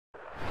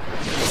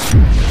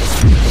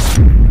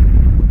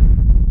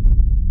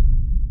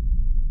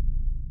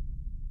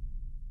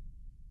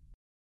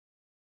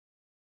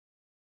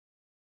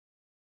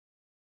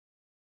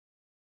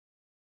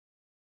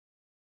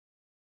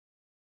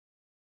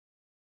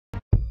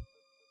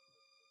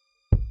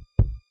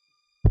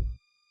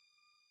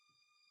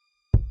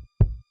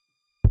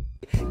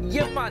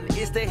Yeah, man,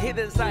 it's the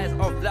hidden science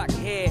of black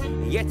hair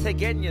yet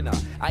again, you know.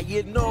 And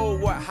you know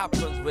what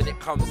happens when it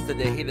comes to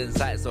the hidden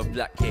science of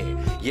black hair.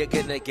 You're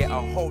gonna get a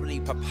whole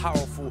heap of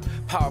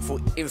powerful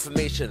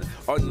information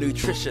on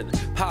nutrition,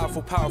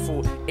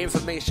 powerful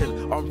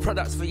information on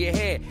products for your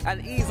hair,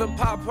 and even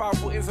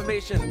powerful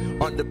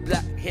information on the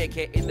black hair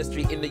care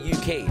industry in the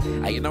UK.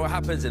 And you know what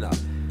happens, you know?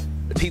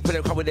 The people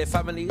that come with their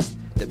families,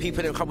 the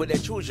people that come with their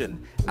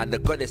children, and the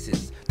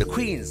goddesses, the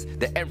queens,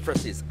 the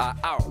empresses are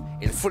out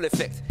in full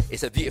effect.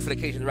 It's a beautiful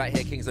occasion right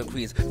here, kings and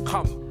queens.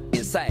 Come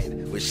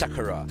inside with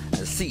Shakara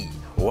and see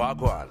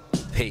Wagwan.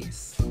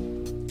 Peace.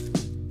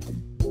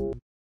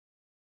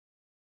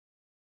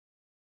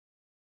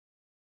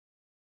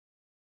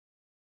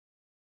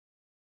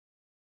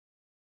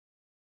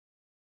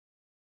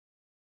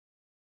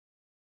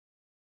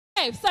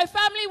 Okay, so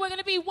family, we're going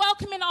to be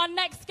welcoming our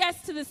next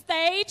guest to the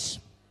stage.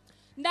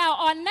 Now,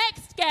 our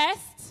next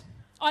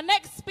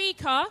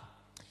speaker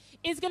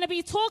is going to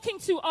be talking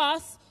to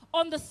us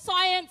on the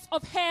science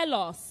of hair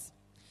loss.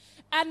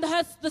 And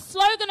the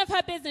slogan of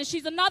her business,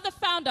 she's another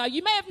founder.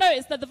 You may have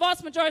noticed that the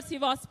vast majority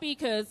of our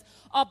speakers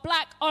are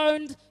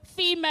black-owned,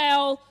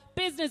 female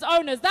business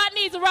owners. That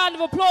needs a round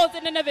of applause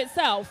in and of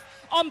itself.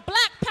 On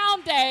Black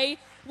Pound Day,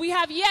 we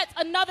have yet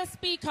another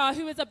speaker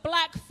who is a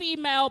black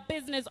female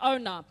business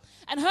owner.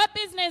 And her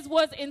business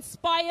was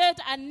inspired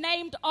and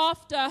named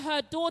after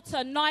her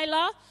daughter,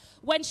 Nylah,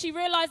 when she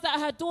realized that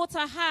her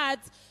daughter had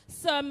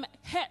some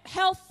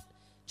health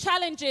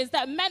challenges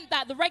that meant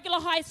that the regular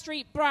high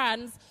street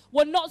brands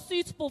were not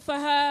suitable for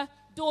her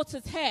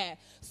daughter's hair.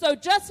 So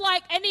just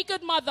like any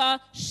good mother,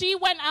 she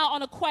went out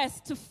on a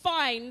quest to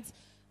find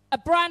a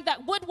brand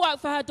that would work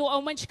for her daughter.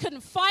 And when she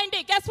couldn't find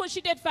it, guess what she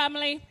did,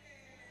 family?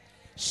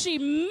 She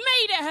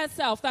made it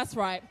herself, that's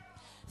right.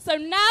 So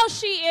now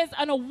she is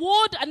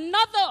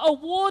another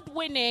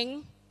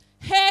award-winning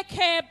hair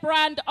care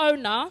brand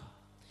owner.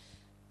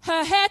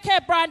 Her hair care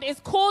brand is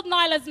called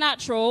Nylah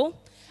Naturals,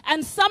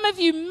 and some of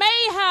you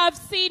may have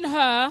seen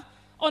her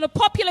on a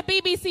popular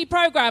BBC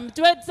program.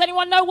 Does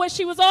anyone know where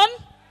she was on?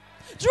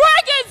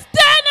 Dragon's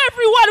Den,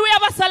 everyone! We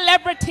have a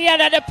celebrity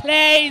at the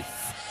place.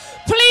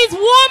 Please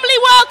warmly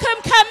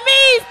welcome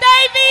Kameese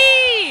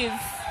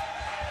Davis!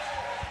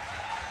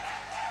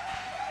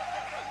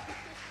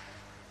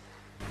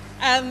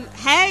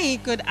 Hey,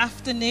 good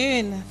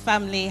afternoon,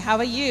 family. How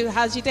are you?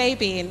 How's your day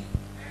been?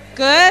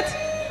 Good?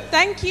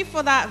 Thank you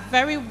for that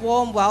very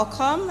warm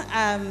welcome.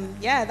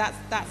 Yeah,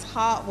 that's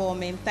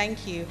heartwarming.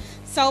 Thank you.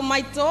 So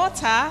my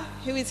daughter,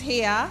 who is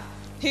here,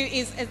 who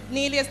is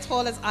nearly as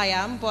tall as I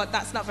am, but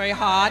that's not very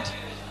hard.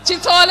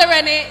 She's taller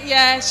than it.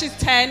 Yeah, she's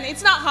 10.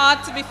 It's not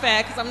hard, to be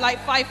fair, because I'm like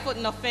 5 foot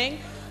nothing.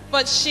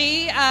 But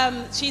she's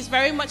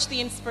very much the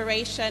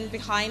inspiration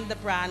behind the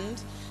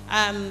brand.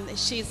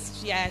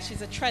 She's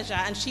a treasure,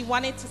 and she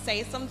wanted to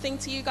say something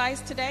to you guys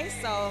today,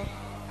 so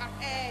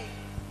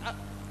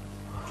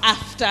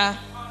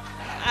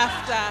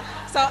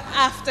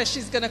after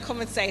she's gonna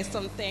come and say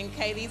something.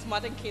 Okay, these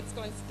modern kids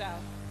go and sit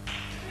down.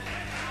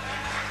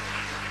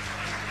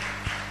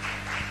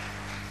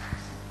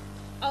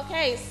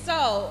 Okay,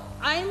 so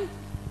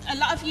a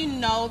lot of you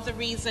know the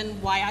reason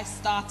why I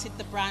started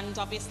the brand.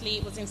 Obviously,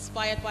 it was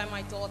inspired by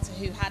my daughter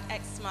who had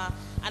eczema,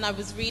 and I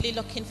was really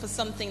looking for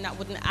something that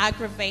wouldn't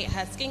aggravate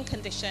her skin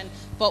condition,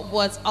 but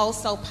was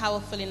also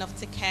powerful enough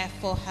to care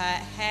for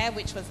her hair,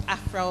 which was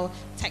afro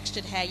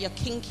textured hair, your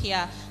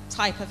kinkier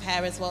type of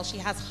hair as well. She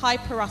has high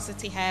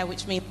porosity hair,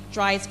 which means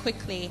dries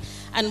quickly.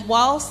 And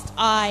whilst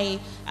I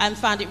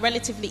found it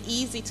relatively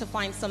easy to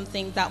find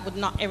something that would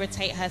not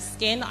irritate her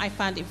skin, I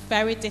found it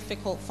very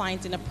difficult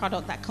finding a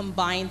product that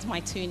combined my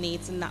two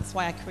needs, and that's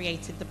why I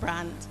created the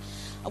brand.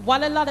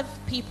 What a lot of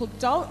people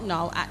don't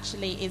know,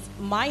 actually, is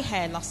my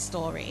hair loss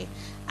story.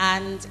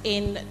 And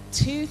in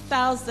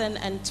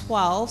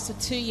 2012, so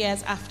 2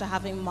 years after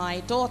having my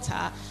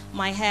daughter,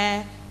 my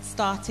hair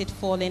started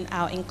falling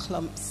out in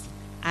clumps,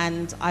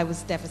 and I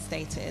was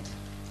devastated.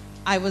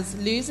 I was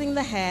losing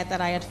the hair that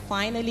I had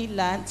finally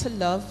learned to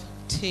love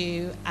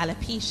to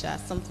alopecia,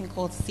 something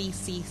called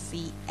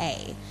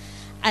CCCA.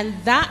 And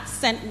that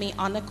sent me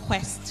on a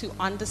quest to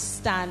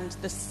understand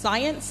the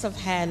science of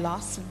hair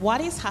loss, what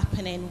is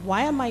happening,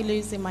 why am I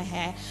losing my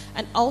hair,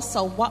 and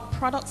also what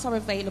products are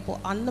available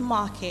on the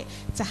market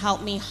to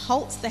help me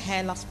halt the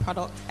hair loss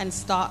product and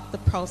start the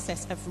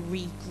process of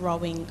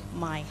regrowing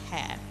my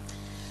hair.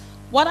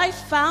 What I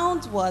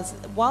found was,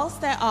 whilst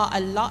there are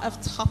a lot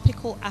of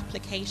topical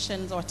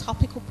applications or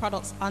topical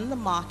products on the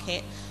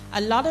market,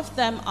 a lot of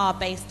them are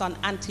based on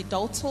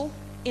anecdotal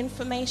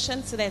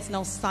information, so there's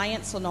no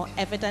science or no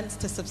evidence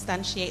to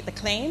substantiate the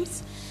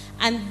claims.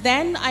 And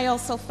then I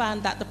also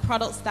found that the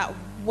products that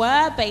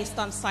were based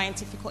on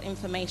scientific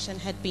information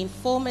had been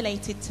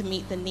formulated to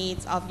meet the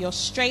needs of your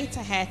straighter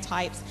hair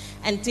types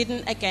and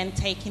didn't again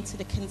take into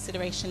the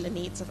consideration the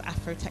needs of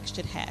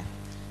afro-textured hair.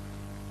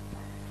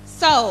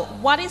 So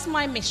what is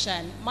my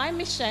mission? My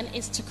mission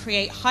is to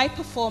create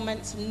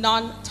high-performance,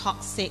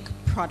 non-toxic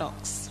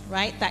products,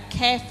 right, that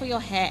care for your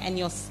hair and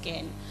your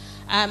skin.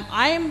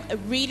 I am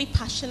really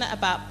passionate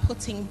about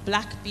putting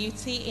black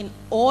beauty in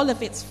all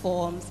of its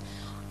forms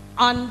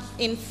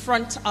in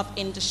front of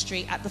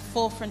industry, at the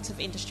forefront of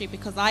industry,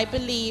 because I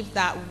believe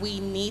that we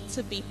need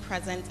to be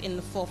present in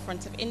the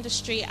forefront of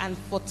industry, and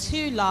for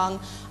too long,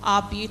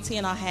 our beauty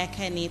and our hair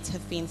care needs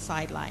have been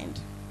sidelined.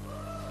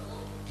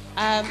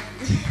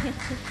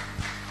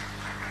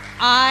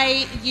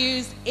 I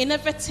use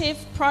innovative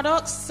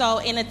products, so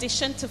in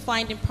addition to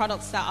finding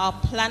products that are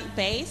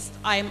plant-based,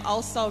 I am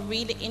also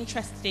really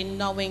interested in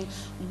knowing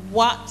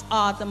what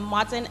are the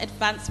modern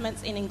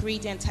advancements in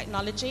ingredient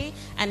technology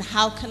and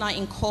how can I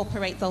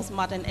incorporate those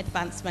modern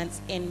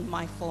advancements in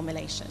my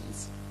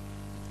formulations.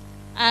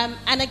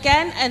 And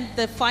again, and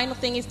the final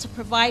thing is to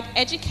provide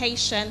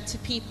education to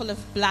people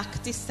of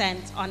black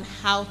descent on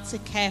how to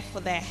care for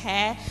their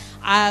hair.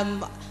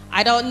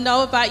 I don't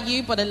know about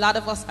you, but a lot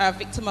of us are a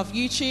victim of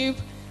YouTube,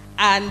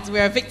 and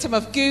we're a victim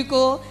of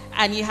Google,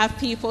 and you have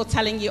people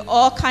telling you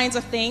all kinds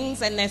of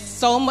things, and there's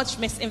so much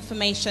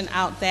misinformation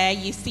out there.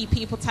 You see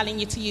people telling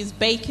you to use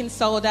baking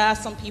soda,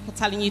 some people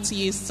telling you to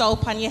use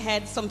soap on your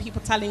head, some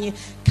people telling you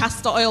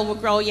castor oil will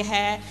grow your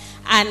hair,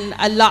 and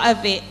a lot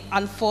of it,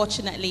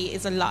 unfortunately,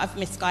 is a lot of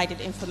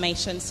misguided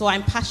information. So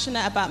I'm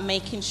passionate about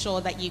making sure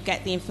that you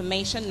get the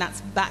information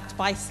that's backed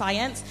by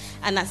science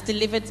and that's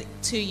delivered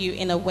to you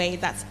in a way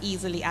that's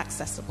easily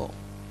accessible.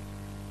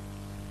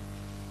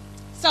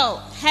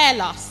 So, hair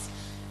loss.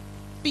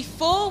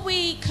 Before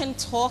we can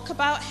talk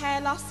about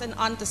hair loss and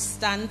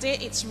understand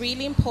it, it's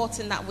really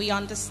important that we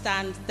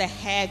understand the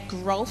hair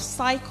growth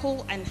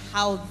cycle and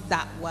how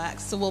that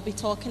works. So we'll be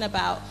talking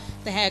about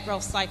the hair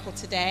growth cycle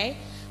today.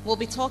 We'll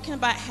be talking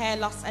about hair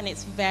loss and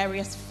its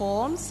various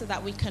forms so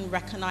that we can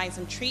recognize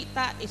and treat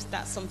that if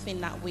that's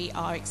something that we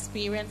are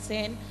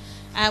experiencing.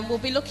 We'll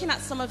be looking at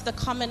some of the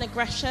common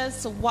aggressors.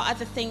 So what are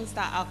the things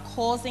that are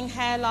causing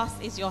hair loss?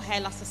 Is your hair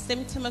loss a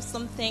symptom of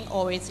something,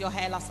 or is your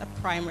hair loss a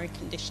primary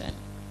condition?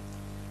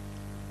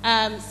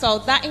 So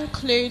that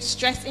includes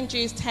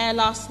stress-induced hair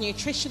loss,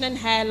 nutrition and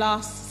hair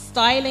loss,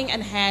 styling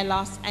and hair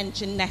loss, and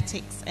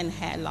genetics and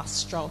hair loss,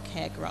 stroke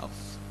hair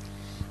growth.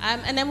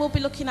 And then we'll be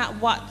looking at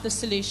what the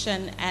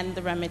solution and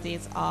the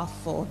remedies are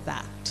for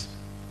that.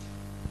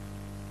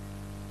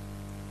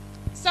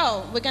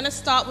 So we're going to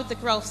start with the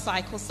growth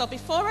cycle. So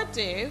before I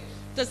do,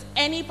 does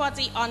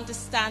anybody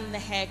understand the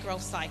hair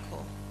growth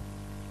cycle?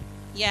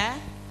 Yeah?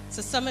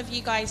 So some of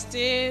you guys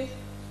do.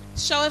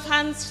 Show of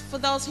hands for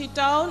those who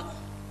don't.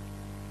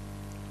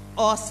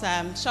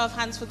 Awesome. Show of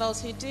hands for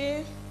those who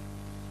do.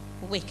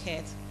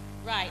 Wicked.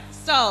 Right,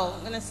 so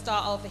I'm going to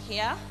start over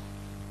here.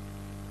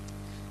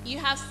 You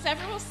have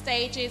several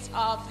stages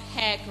of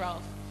hair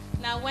growth.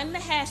 Now, when the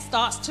hair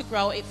starts to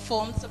grow, it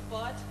forms a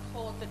bud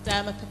called the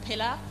derma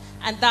papilla,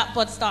 and that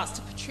bud starts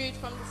to protrude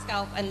from the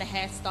scalp and the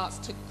hair starts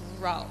to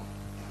grow.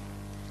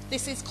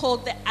 This is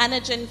called the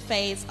anagen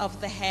phase of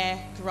the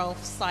hair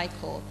growth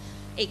cycle.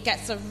 It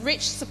gets a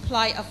rich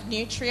supply of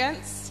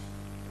nutrients,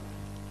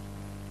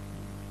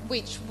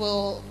 which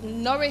will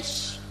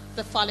nourish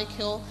the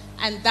follicle,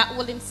 and that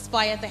will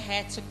inspire the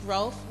hair to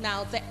grow.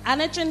 Now, the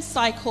anagen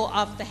cycle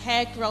of the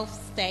hair growth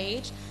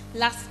stage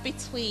lasts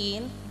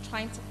between, I'm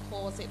trying to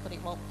pause it, but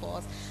it won't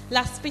pause,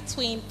 lasts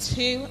between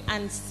 2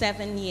 and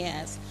 7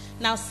 years.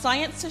 Now,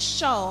 science has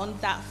shown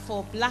that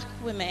for black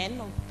women,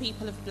 or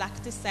people of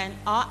black descent,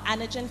 our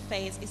anagen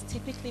phase is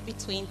typically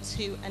between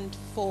 2 and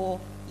 4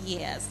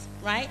 years,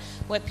 right?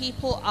 Where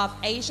people of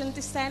Asian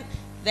descent,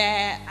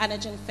 their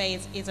anagen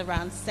phase is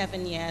around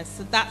 7 years.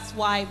 So that's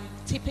why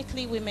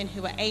typically women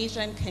who are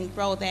Asian can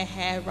grow their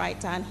hair right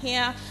down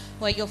here,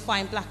 where you'll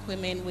find black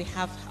women, we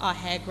have our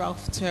hair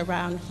growth to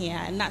around here.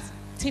 And that's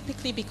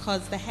typically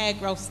because the hair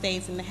growth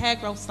stays in the hair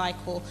growth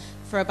cycle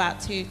for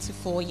about 2 to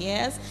 4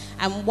 years.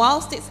 And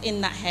whilst it's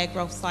in that hair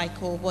growth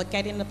cycle, we're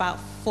getting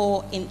about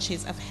 4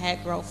 inches of hair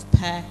growth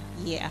per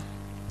year,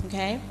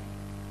 okay?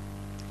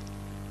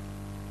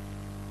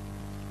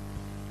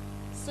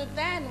 So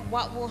then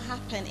what will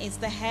happen is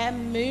the hair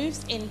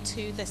moves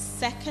into the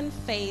second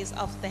phase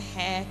of the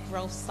hair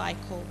growth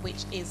cycle,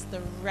 which is the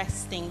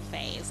resting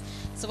phase.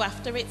 So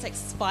after it's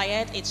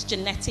expired, its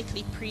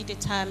genetically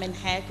predetermined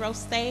hair growth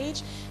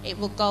stage, it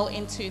will go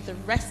into the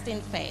resting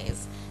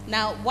phase.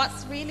 Now,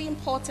 what's really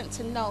important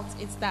to note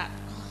is that,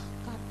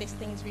 oh God, this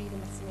thing's really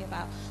messing me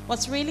about.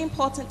 What's really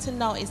important to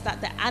note is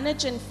that the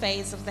anagen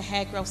phase of the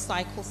hair growth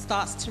cycle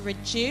starts to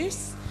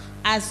reduce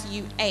as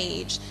you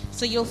age.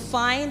 So you'll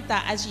find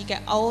that as you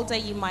get older,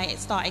 you might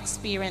start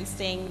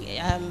experiencing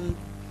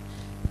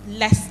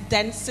less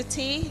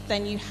density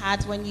than you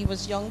had when you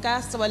was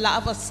younger. So a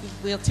lot of us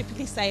will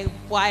typically say,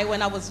 why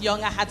when I was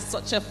young I had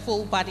such a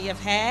full body of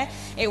hair?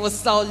 It was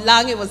so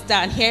long, it was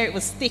down here, it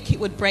was thick,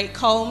 it would break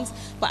combs.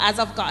 But as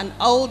I've gotten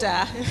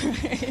older,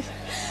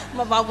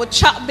 my mom would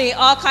chop me,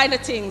 all kind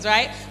of things,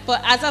 right?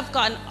 But as I've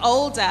gotten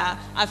older,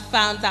 I've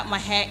found that my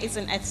hair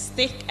isn't as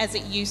thick as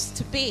it used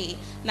to be.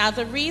 Now,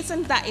 the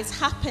reason that is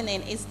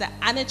happening is the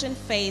anagen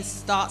phase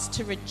starts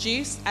to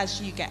reduce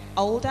as you get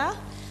older.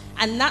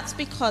 And that's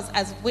because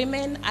as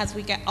women, as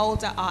we get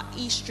older, our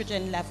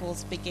estrogen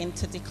levels begin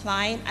to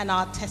decline and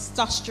our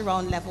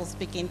testosterone levels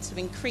begin to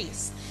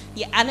increase.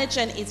 Your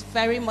anagen is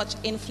very much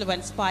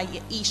influenced by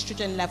your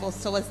estrogen levels.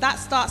 So as that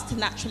starts to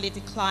naturally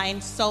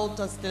decline, so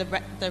does the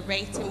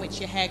rate in which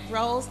your hair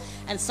grows,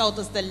 and so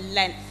does the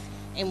length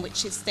in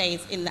which it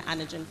stays in the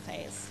anagen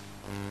phase.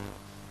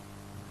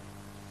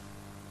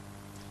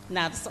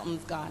 Now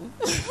something's gone.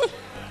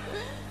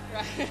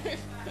 Right.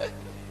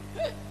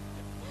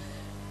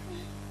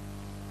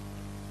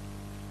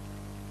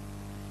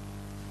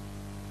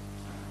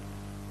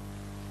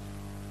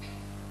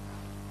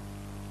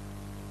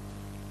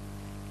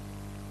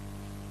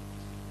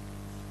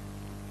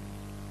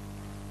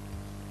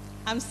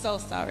 I'm so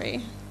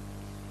sorry.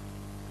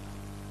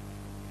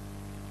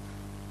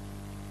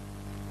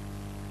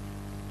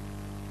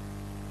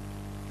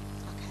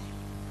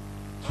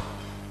 Okay.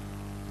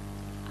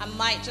 I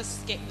might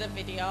just skip the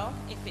video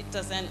if it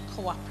doesn't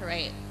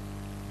cooperate.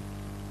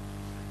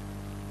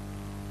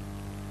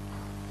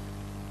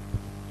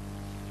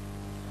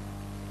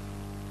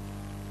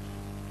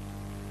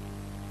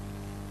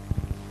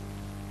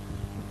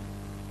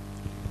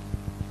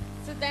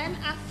 So then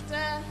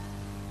after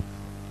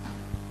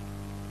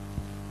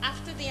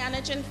the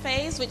anagen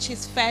phase, which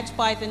is fed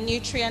by the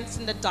nutrients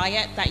in the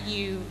diet that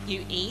you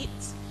eat,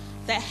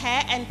 the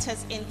hair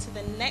enters into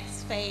the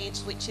next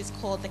phase, which is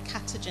called the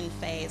catagen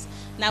phase.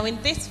 Now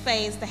in this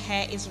phase, the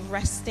hair is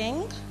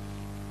resting.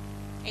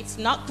 It's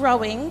not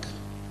growing.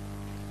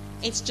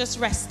 It's just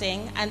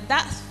resting. And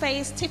that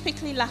phase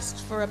typically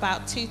lasts for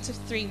about 2 to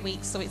 3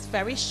 weeks, so it's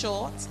very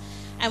short.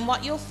 And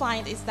what you'll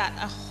find is that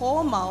a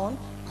hormone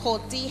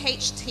called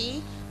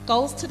DHT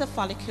goes to the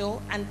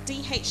follicle, and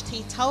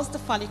DHT tells the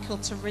follicle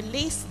to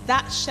release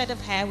that shed of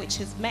hair which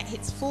has met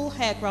its full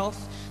hair growth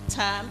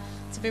term,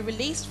 to be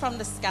released from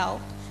the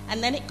scalp,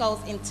 and then it goes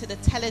into the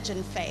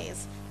telogen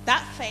phase.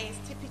 That phase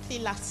typically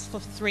lasts for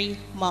 3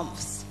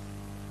 months.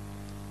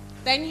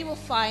 Then you will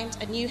find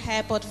a new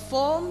hair bud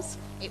forms,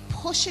 it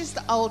pushes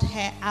the old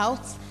hair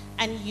out,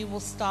 and you will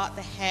start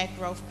the hair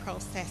growth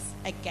process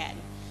again.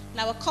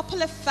 Now a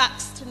couple of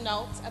facts to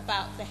note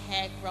about the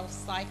hair growth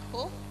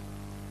cycle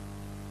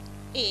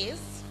is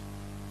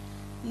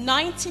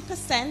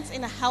 90%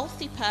 in a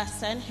healthy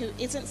person who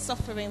isn't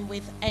suffering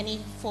with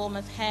any form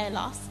of hair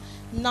loss,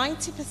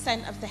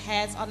 90% of the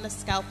hairs on the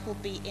scalp will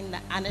be in the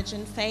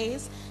anagen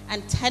phase,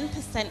 and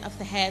 10% of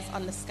the hairs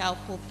on the scalp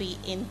will be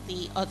in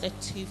the other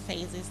 2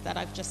 phases that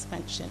I've just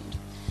mentioned.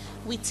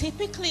 We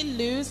typically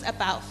lose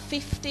about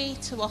 50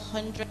 to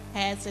 100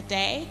 hairs a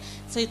day.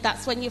 So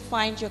that's when you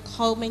find you're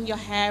combing your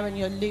hair and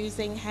you're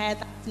losing hair.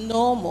 That's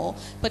normal.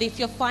 But if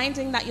you're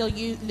finding that you're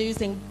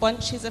losing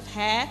bunches of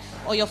hair,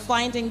 or you're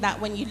finding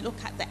that when you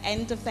look at the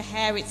end of the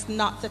hair, it's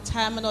not the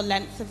terminal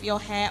length of your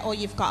hair, or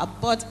you've got a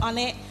bud on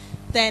it,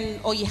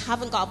 then, or you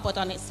haven't got a bud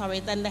on it, sorry,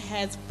 then the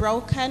hair's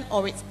broken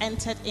or it's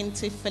entered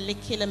into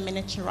follicular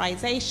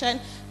miniaturization,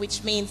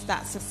 which means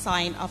that's a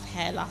sign of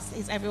hair loss.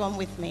 Is everyone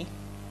with me?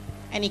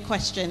 Any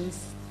questions?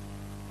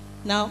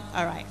 No?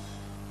 All right.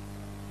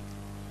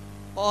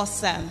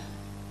 Awesome.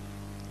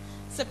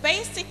 So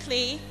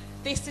basically,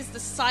 this is the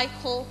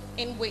cycle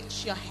in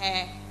which your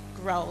hair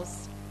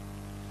grows.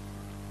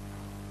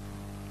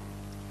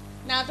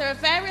 Now, there are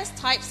various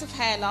types of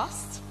hair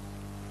loss.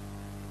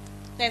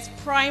 There's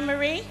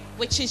primary,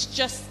 which is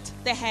just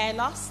the hair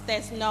loss.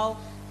 There's no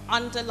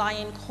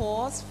underlying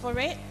cause for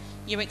it.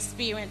 You're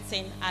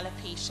experiencing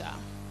alopecia.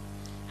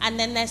 And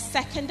then there's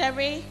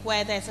secondary,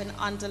 where there's an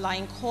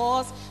underlying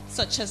cause,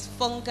 such as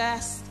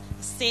fungus,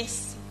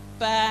 cysts,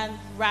 burn,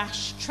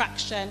 rash,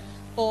 traction,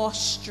 or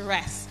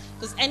stress.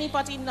 Does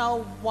anybody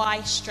know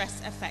why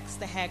stress affects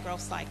the hair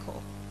growth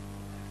cycle?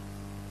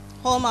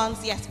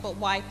 Hormones, yes, but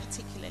why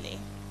particularly?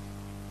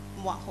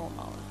 What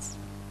hormones?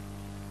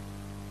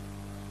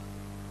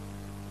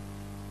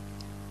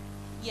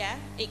 Yeah,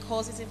 it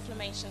causes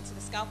inflammation to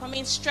the scalp. I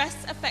mean, stress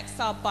affects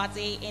our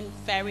body in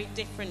very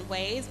different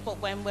ways, but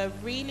when we're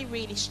really,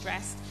 really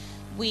stressed,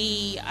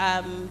 we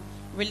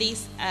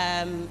release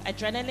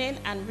adrenaline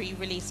and we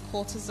release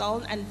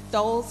cortisol, and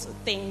those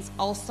things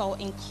also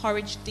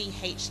encourage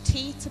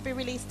DHT to be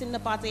released in the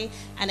body,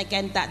 and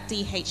again that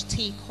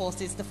DHT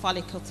causes the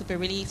follicle to be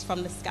released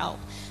from the scalp.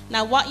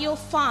 Now what you'll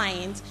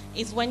find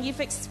is when you've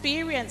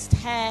experienced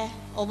hair,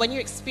 or when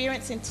you're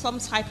experiencing some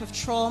type of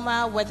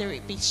trauma, whether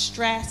it be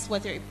stress,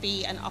 whether it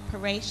be an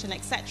operation,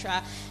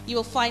 etc., you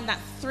will find that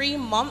 3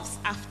 months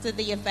after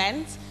the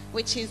event,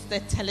 which is the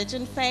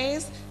telogen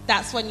phase,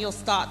 that's when you'll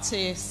start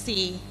to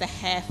see the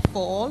hair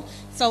fall.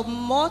 So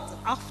more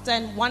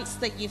often, once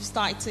that you've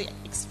started to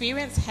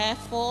experience hair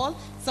fall,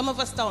 some of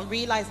us don't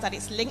realize that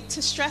it's linked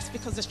to stress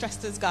because the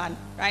stress is gone,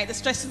 right? The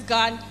stress is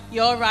gone,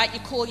 you're all right,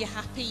 you're cool, you're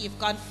happy, you've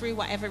gone through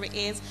whatever it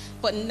is,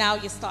 but now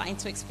you're starting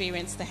to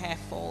experience the hair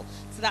fall.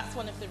 So that's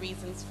one of the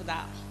reasons for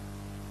that.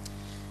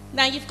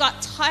 Now you've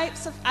got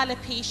types of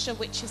alopecia,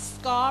 which is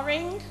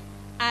scarring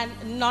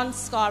and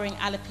non-scarring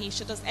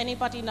alopecia. Does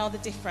anybody know the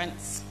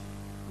difference?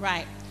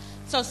 Right.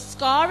 So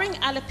scarring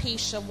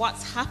alopecia,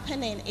 what's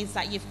happening is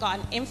that you've got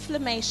an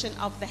inflammation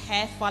of the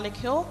hair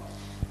follicle.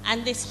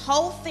 And this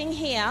whole thing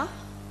here,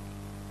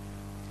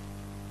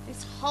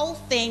 this whole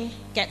thing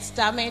gets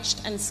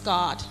damaged and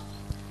scarred.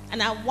 And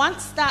now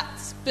once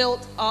that's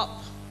built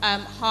up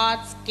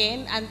hard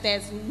skin and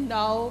there's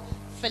no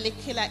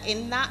follicular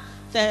in that,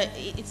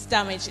 it's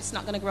damaged, it's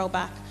not going to grow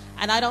back.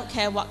 And I don't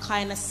care what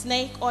kind of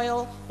snake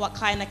oil, what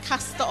kind of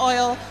castor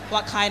oil,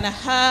 what kind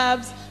of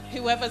herbs,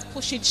 whoever's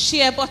pushing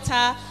shea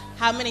butter,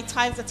 how many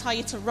times I tell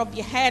you to rub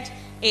your head,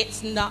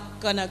 it's not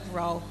going to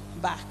grow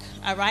back,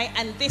 all right?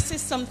 And this is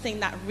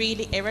something that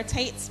really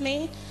irritates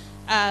me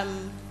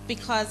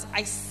because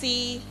I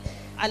see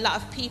a lot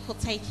of people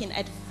taking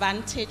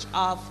advantage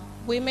of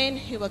women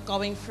who are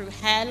going through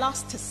hair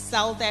loss to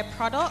sell their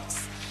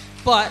products,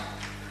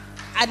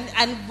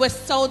 and we're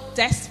so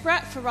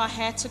desperate for our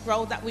hair to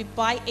grow that we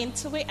buy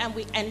into it and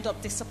we end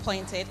up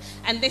disappointed.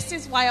 And this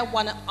is why I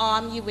want to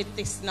arm you with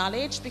this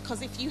knowledge,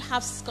 because if you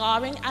have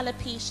scarring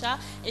alopecia,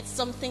 it's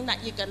something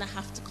that you're going to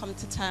have to come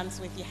to terms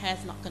with. Your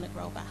hair's not going to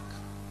grow back,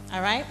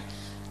 all right?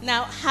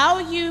 Now, how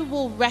you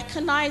will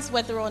recognize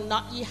whether or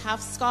not you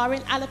have scarring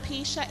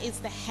alopecia is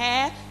the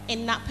hair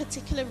in that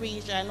particular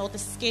region, or the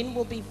skin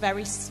will be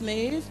very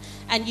smooth,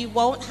 and you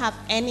won't have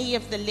any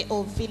of the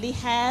little villi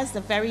hairs,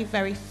 the very,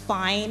 very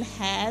fine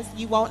hairs.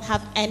 You won't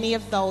have any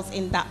of those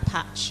in that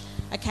patch,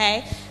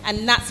 okay?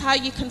 And that's how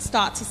you can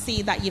start to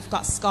see that you've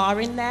got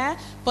scarring there.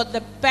 But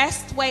the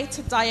best way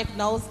to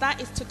diagnose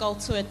that is to go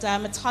to a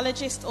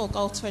dermatologist or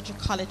go to a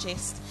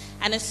trichologist.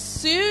 And as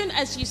soon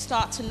as you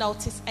start to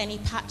notice any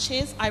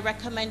patches, I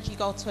recommend you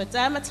go to a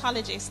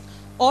dermatologist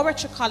or a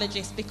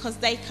trichologist, because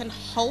they can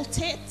halt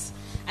it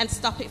and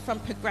stop it from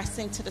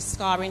progressing to the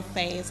scarring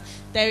phase.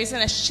 There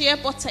isn't a shea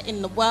butter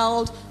in the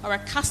world or a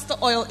castor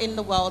oil in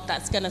the world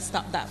that's going to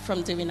stop that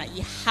from doing that.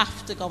 You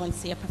have to go and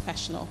see a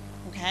professional,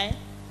 okay?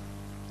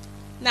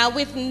 Now,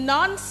 with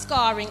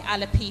non-scarring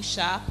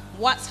alopecia,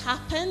 what's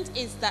happened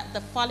is that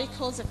the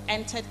follicles have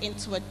entered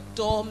into a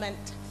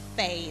dormant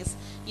phase.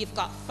 You've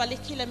got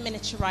follicular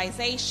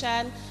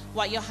miniaturization.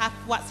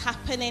 What's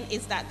happening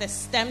is that the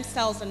stem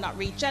cells are not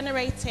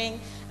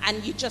regenerating,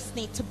 and you just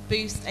need to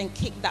boost and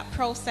kick that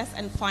process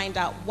and find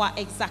out what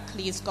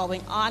exactly is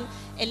going on,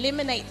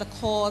 eliminate the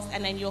cause,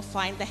 and then you'll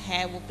find the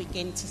hair will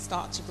begin to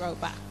start to grow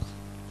back.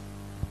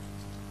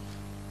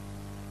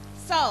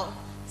 So,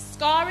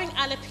 scarring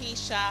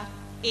alopecia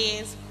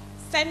is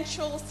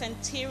central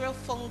sentinel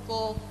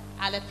fungal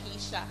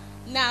alopecia.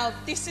 Now,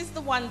 this is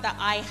the one that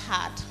I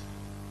had.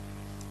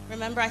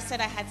 Remember I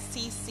said I had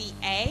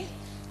CCA?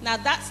 Now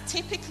that's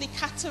typically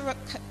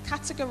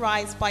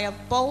categorized by a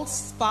bold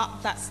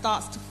spot that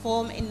starts to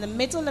form in the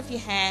middle of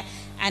your hair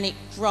and it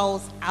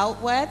grows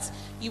outwards.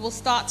 You will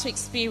start to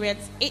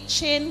experience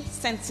itching,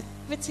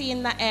 sensitivity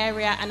in that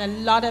area, and a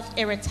lot of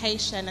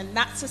irritation, and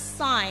that's a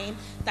sign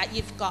that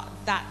you've got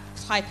that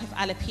type of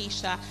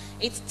alopecia.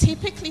 It's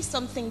typically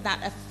something that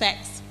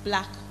affects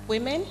black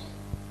women,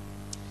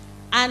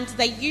 and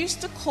they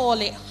used to call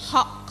it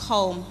hot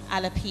comb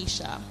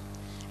alopecia.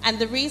 And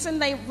the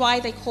reason why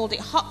they called it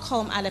hot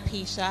comb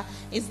alopecia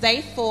is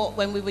they thought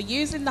when we were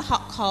using the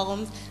hot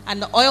combs and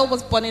the oil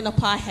was burning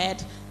up our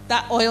head,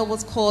 that oil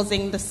was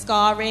causing the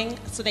scarring,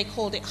 so they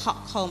called it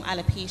hot comb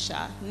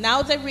alopecia.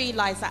 Now they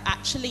realize that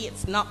actually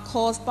it's not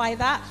caused by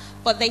that,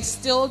 but they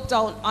still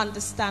don't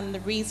understand the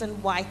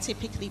reason why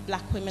typically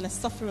black women are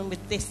suffering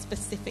with this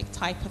specific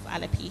type of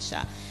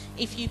alopecia.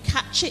 If you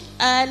catch it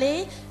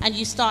early and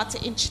you start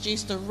to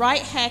introduce the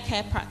right hair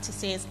care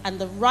practices and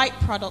the right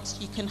products,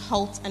 you can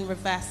halt and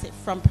reverse it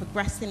from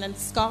progressing and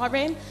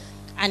scarring,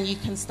 and you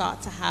can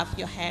start to have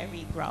your hair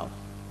regrow.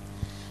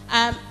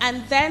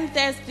 And then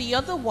there's the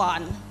other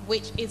one,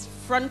 which is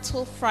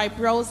frontal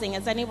fibrosing.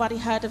 Has anybody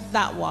heard of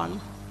that one?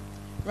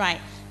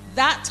 Right.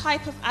 That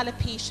type of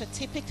alopecia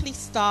typically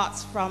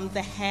starts from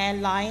the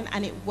hairline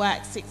and it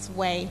works its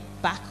way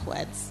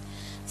backwards.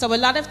 So a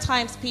lot of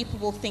times people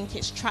will think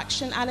it's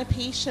traction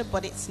alopecia,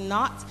 but it's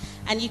not.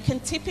 And you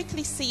can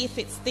typically see if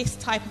it's this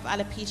type of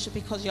alopecia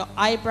because your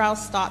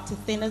eyebrows start to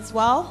thin as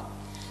well.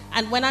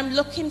 And when I'm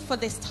looking for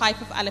this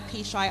type of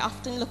alopecia, I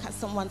often look at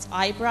someone's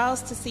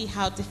eyebrows to see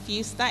how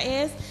diffuse that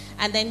is.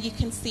 And then you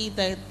can see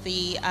the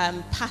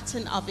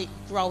pattern of it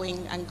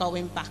growing and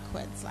going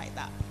backwards like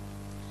that.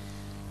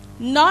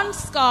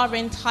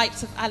 Non-scarring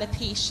types of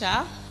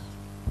alopecia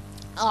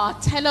are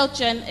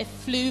telogen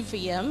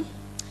effluvium.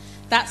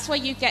 That's where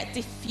you get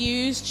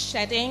diffused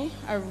shedding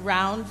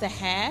around the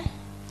hair.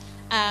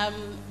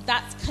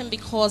 That can be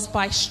caused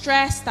by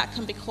stress, that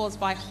can be caused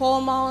by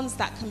hormones,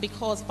 that can be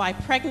caused by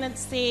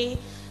pregnancy,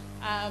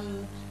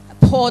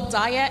 poor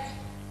diet,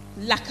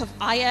 lack of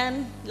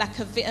iron, lack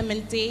of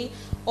vitamin D.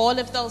 All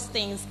of those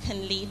things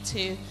can lead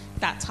to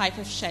that type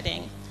of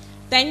shedding.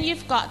 Then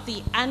you've got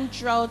the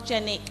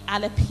androgenic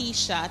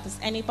alopecia. Does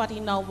anybody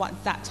know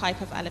what that type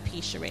of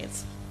alopecia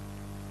is?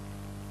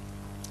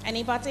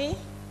 Anybody?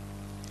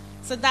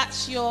 So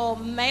that's your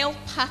male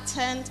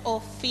patterned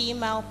or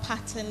female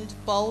patterned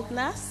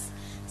baldness.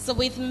 So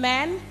with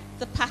men,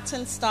 the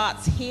pattern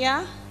starts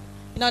here.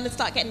 You know, they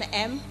start getting the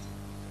M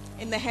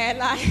in the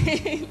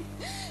hairline.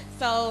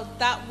 So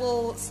that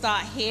will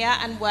start here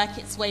and work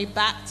its way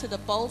back to the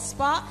bald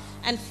spot.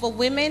 And for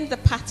women, the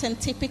pattern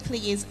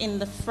typically is in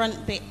the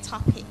front bit,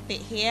 top bit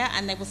here,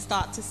 and they will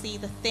start to see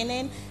the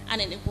thinning,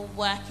 and then it will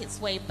work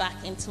its way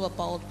back into a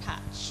bald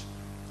patch.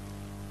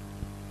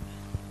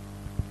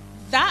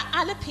 That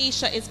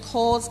alopecia is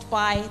caused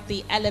by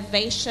the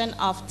elevation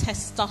of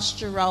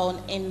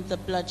testosterone in the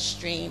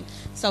bloodstream.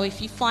 So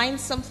if you find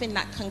something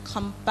that can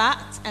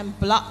combat and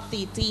block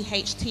the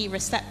DHT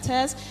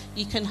receptors,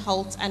 you can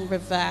halt and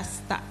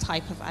reverse that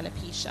type of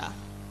alopecia.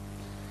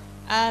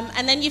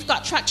 And then you've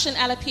got traction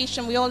alopecia,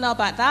 and we all know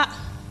about that,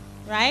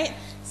 right?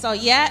 So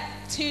yeah,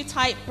 too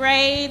tight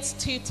braids,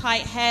 too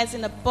tight hairs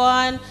in a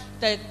bun,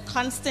 they're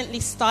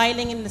constantly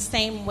styling in the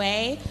same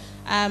way.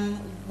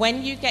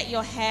 When you get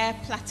your hair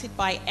plaited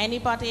by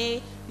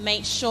anybody,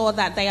 make sure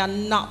that they are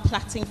not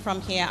plaiting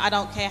from here. I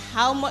don't care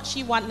how much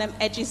you want them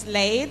edges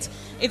laid.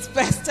 It's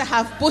best to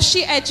have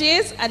bushy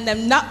edges and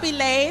them not be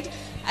laid,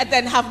 and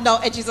then have no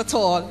edges at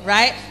all,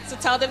 right? So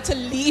tell them to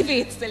leave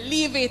it,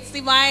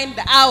 see mine,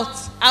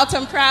 out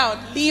and proud,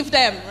 leave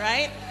them,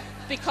 right?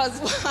 Because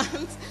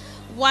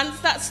once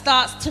that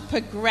starts to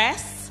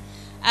progress,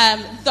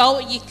 though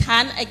you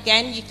can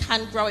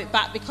grow it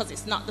back because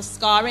it's not the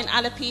scarring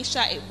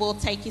alopecia, it will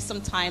take you some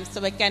time.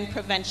 So again,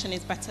 prevention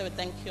is better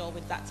than cure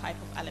with that type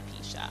of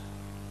alopecia.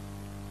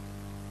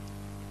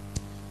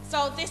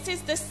 So this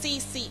is the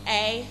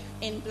CCA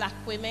in black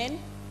women.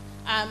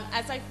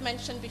 As I've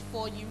mentioned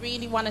before, you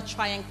really want to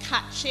try and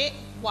catch it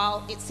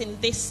while it's in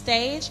this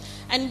stage.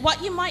 And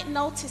what you might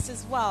notice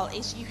as well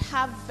is you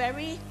have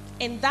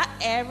in that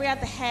area,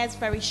 the hair is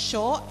very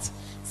short.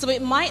 So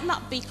it might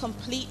not be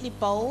completely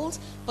bald,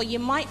 but you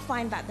might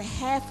find that the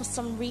hair for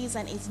some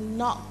reason is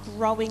not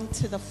growing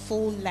to the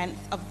full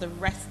length of the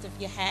rest of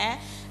your hair.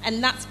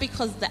 And that's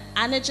because the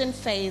anagen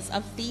phase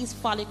of these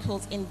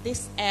follicles in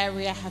this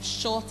area have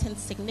shortened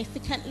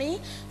significantly.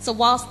 So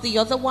whilst the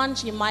other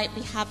ones you might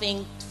be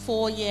having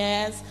 4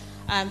 years,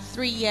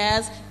 3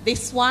 years,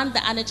 this one, the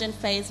anagen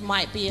phase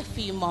might be a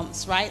few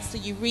months, right? So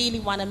you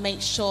really want to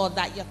make sure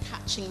that you're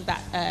catching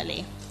that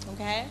early,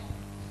 okay?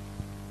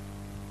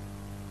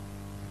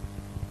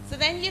 So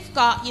then you've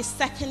got your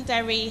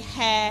secondary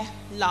hair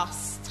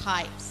loss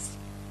types,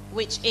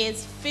 which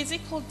is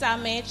physical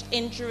damage,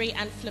 injury,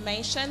 and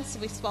inflammation. So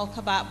we spoke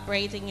about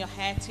braiding your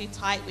hair too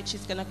tight, which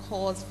is going to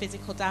cause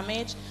physical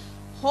damage.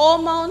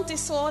 Hormone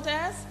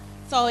disorders.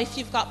 So if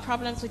you've got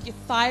problems with your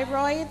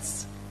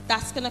thyroids,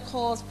 that's going to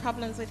cause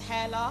problems with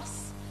hair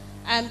loss.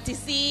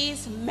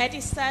 Disease,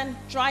 medicine,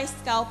 dry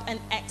scalp, and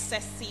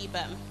excess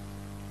sebum.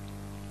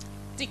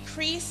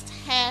 Decreased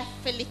hair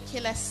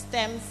follicular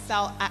stem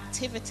cell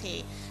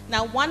activity.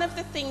 Now, one of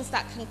the things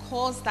that can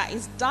cause that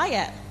is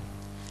diet.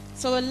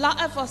 So a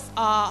lot of us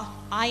are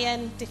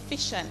iron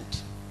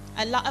deficient.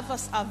 A lot of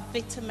us are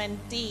vitamin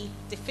D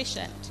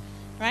deficient,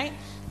 right?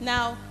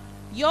 Now,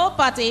 your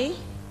body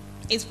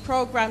is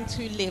programmed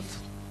to live.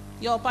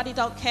 Your body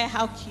don't care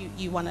how cute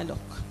you want to look,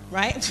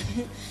 right?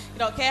 You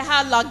don't care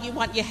how long you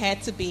want your hair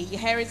to be.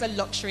 Your hair is a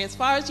luxury. As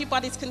far as your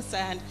body's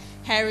concerned,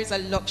 hair is a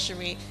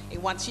luxury.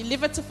 It wants your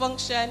liver to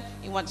function,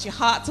 it wants your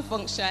heart to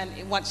function,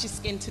 it wants your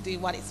skin to do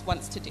what it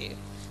wants to do.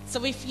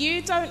 So if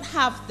you don't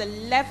have the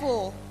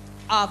level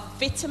of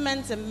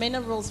vitamins and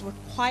minerals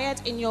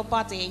required in your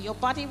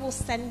body will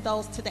send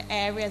those to the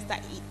areas that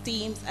it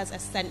deems as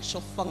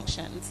essential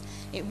functions.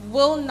 It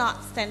will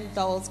not send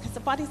those, because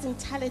the body's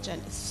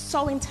intelligent, it's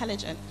so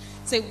intelligent.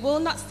 So it will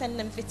not send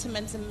them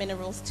vitamins and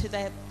minerals to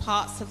the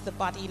parts of the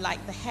body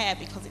like the hair,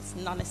 because it's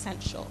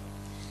non-essential.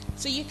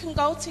 So you can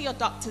go to your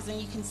doctors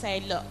and you can say,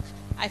 look,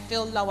 I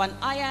feel low on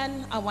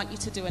iron, I want you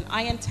to do an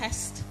iron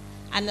test.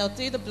 And they'll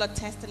do the blood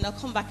test and they'll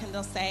come back and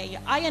they'll say,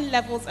 your iron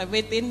levels are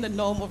within the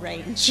normal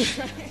range.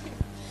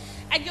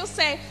 And you'll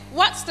say,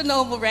 what's the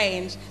normal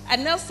range?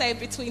 And they'll say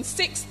between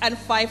 6,000 and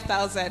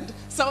 5,000.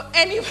 So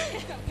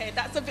anyway, okay,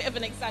 that's a bit of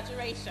an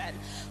exaggeration.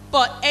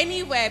 But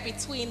anywhere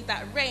between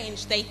that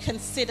range, they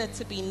consider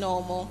to be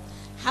normal.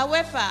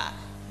 However,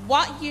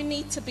 what you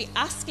need to be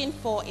asking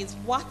for is,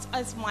 what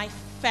is my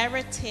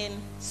ferritin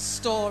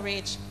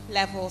storage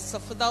levels? So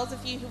for those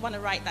of you who want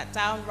to write that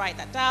down, write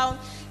that down.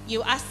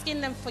 You're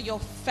asking them for your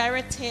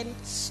ferritin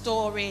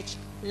storage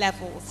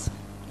levels,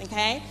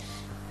 okay?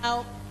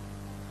 Now,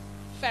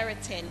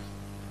 ferritin.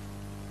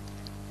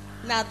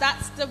 Now,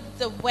 that's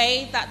the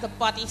way that the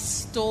body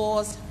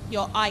stores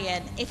your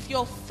iron. If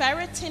your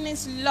ferritin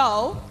is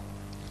low,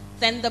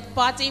 then the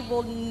body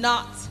will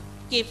not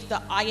give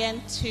the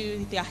iron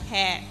to the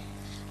hair.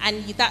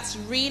 And that's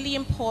really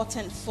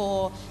important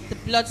for the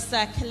blood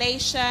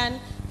circulation,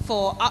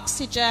 for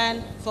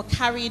oxygen, for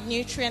carrying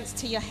nutrients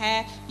to your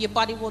hair. Your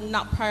body will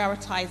not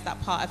prioritize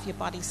that part of your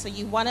body. So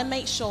you want to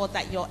make sure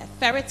that your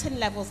ferritin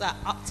levels are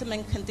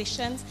optimum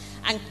conditions.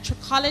 And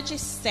trichologists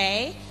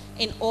say,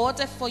 in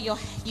order for you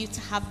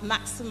to have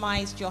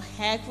maximized your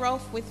hair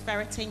growth with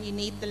ferritin, you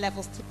need the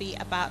levels to be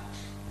about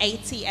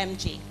 80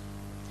 mg.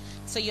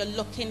 So you're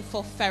looking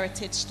for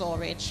ferritin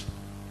storage,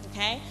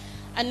 okay?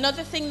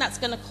 Another thing that's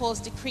going to cause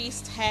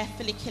decreased hair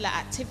follicular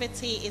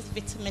activity is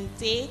vitamin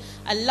D.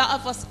 A lot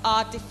of us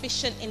are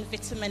deficient in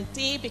vitamin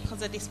D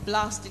because of this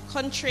blasted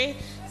country,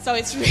 so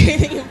it's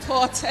really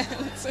important.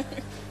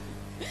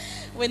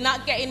 We're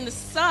not getting the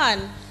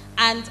sun,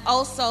 and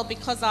also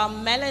because our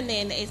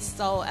melanin is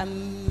so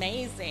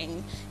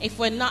amazing, if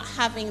we're not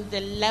having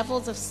the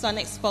levels of sun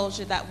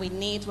exposure that we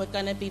need, we're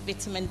going to be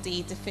vitamin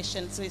D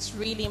deficient, so it's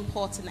really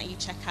important that you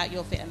check out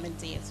your vitamin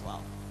D as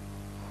well.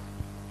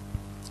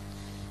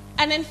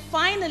 And then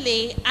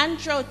finally,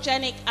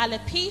 androgenic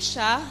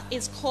alopecia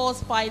is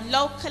caused by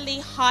locally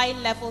high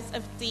levels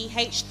of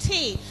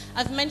DHT.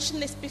 I've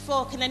mentioned this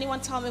before. Can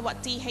anyone tell me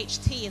what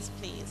DHT is,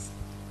 please?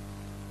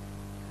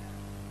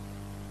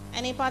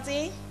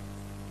 Anybody?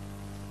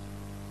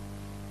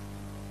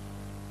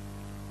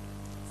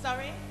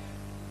 Sorry?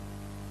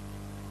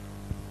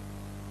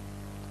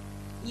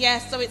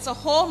 Yes, so it's a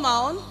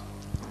hormone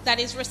that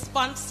is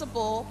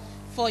responsible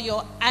for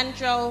your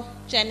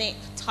androgenic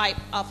type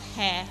of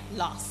hair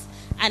loss.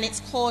 And it's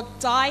called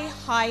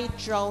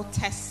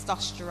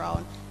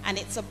dihydrotestosterone, and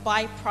it's a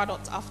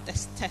byproduct of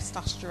this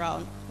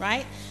testosterone,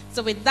 right?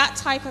 So with that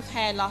type of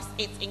hair loss,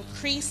 it's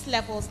increased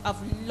levels of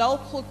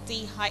local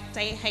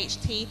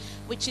DHT,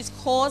 which is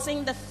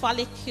causing the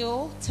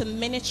follicle to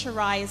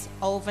miniaturize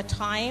over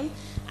time.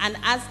 And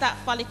as that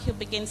follicle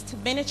begins to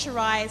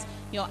miniaturize,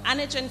 your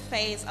anagen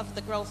phase of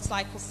the growth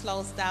cycle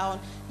slows down.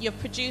 You're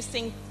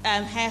producing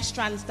hair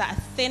strands that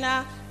are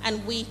thinner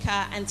and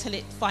weaker until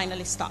it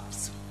finally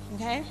stops,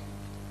 okay?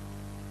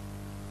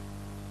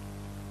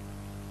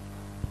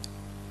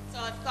 So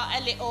I've got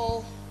a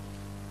little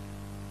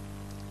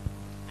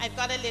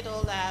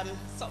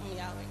something,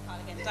 yeah, we call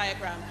it again,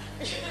 diagram.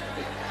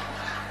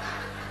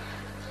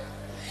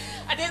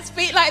 I didn't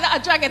speak like that,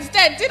 a dragon's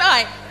dead, did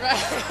I?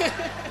 Right.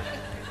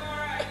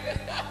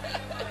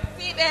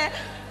 See there?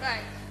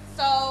 Right.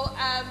 So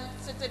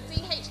the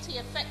DHT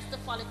affects the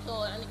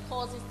follicle and it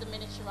causes the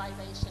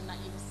miniaturization that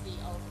you will see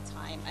over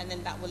time, and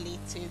then that will lead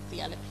to the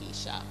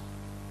alopecia.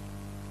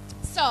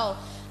 So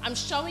I'm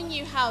showing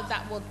you how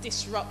that will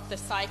disrupt the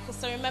cycle.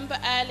 So remember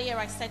earlier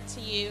I said to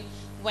you,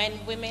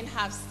 when women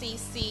have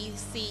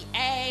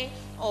CCCA,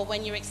 or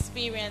when you're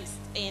experienced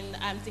in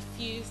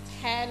diffused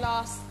hair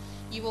loss,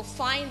 you will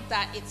find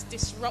that it's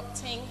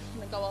disrupting. I'm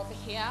going to go over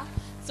here.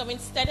 So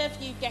instead of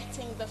you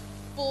getting the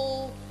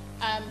full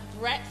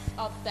breadth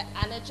of the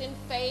anagen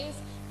phase,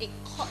 it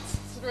cuts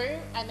through,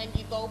 and then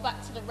you go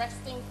back to the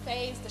resting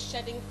phase, the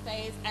shedding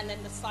phase, and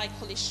then the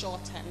cycle is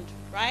shortened,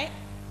 right?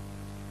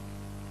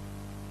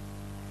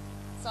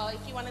 So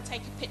if you want to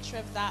take a picture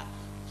of that,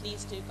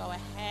 please do go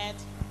ahead,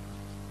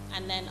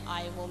 and then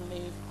I will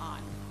move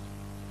on.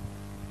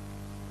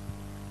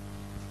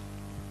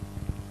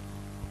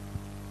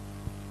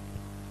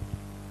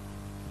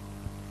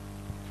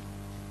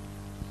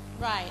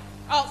 Right.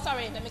 Oh,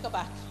 sorry, let me go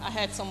back. I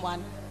heard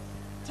someone.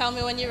 Tell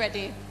me when you're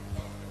ready.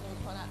 Let me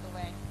pull out the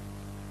way.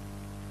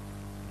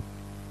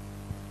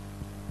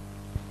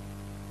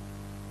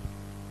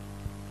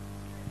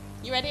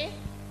 You ready?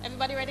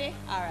 Everybody ready?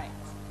 All right.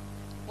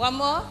 One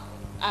more?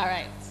 All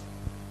right.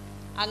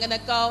 I'm going to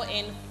go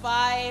in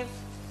 5,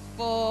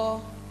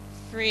 4,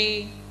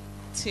 3,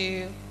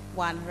 2,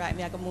 1. Right,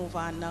 me, I can move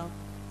on now.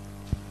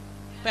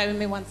 Bear with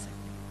me 1 second.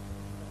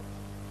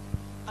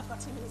 I've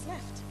got 2 minutes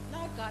left.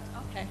 No, God,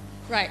 okay.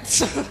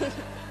 Right.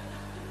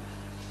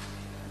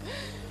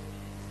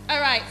 All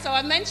right, so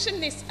I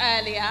mentioned this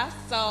earlier.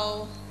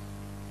 So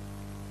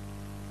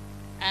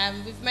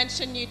we've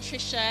mentioned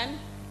nutrition.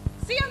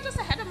 See, I'm just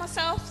ahead of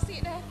myself. See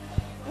it there?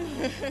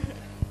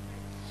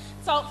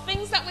 So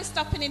things that we're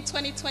stopping in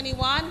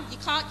 2021, you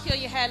can't cure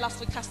your hair loss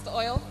with castor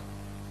oil.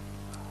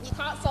 You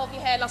can't solve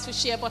your hair loss with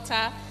shea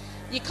butter.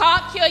 You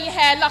can't cure your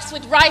hair loss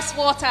with rice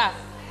water,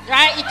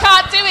 right? You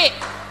can't do it,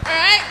 all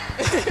right?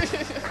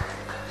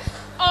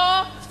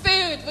 Or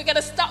food. We're going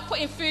to stop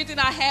putting food in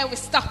our hair. We're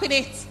stopping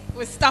it.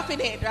 We're stopping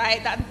it,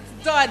 right? That's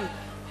done,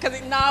 because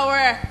it now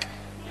works,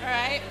 all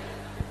right?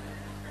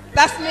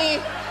 That's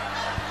me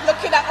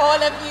looking at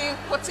all of you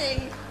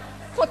putting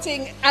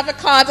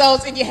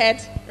avocados in your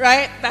head,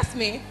 right? That's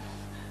me.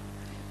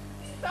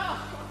 So,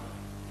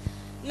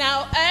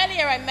 now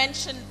earlier I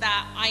mentioned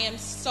that I am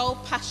so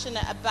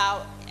passionate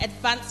about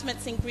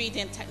advancements in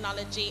ingredient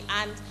technology,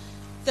 and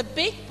the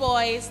big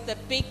boys, the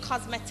big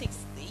cosmetics,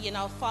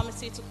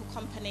 pharmaceutical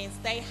companies,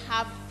 they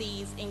have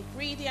these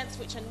ingredients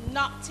which are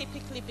not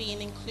typically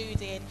being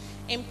included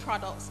in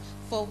products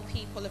for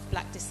people of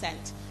black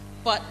descent.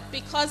 But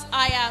because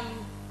I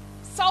am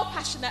so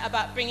passionate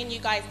about bringing you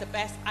guys the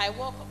best, I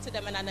walk up to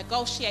them and I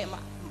negotiate my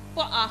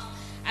butt off,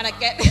 and I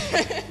get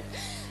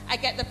I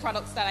get the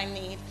products that I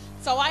need.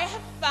 So I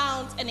have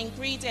found an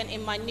ingredient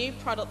in my new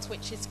product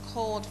which is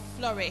called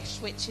Flourish,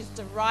 which is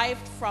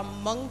derived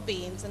from mung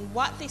beans. And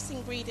what this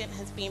ingredient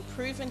has been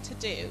proven to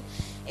do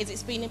is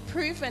it's been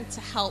proven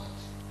to help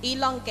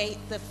elongate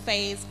the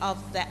phase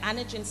of the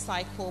anagen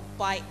cycle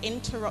by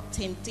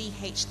interrupting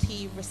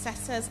DHT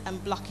recessors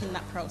and blocking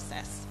that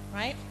process,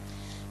 right?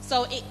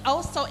 So it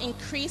also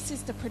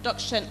increases the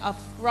production of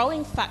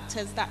growing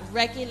factors that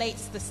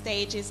regulates the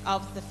stages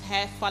of the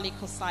hair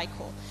follicle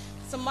cycle.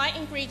 So my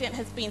ingredient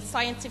has been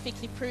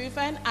scientifically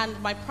proven, and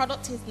my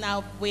product is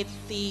now with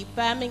the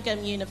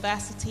Birmingham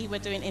University. We're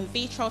doing in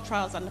vitro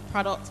trials on the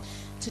product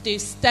to do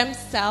stem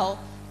cell,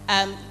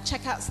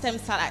 check out stem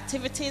cell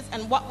activities.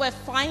 And what we're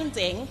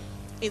finding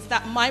is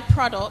that my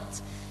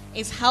product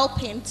is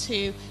helping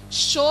to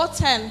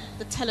shorten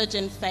the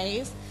telogen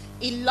phase,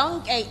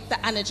 elongate the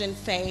anagen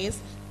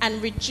phase, and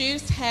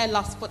reduce hair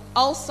loss, but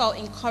also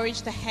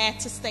encourage the hair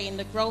to stay in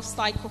the growth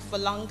cycle for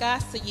longer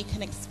so you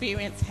can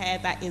experience hair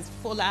that is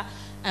fuller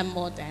and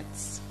more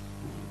dense.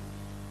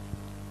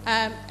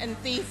 And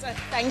these are,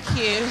 thank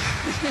you.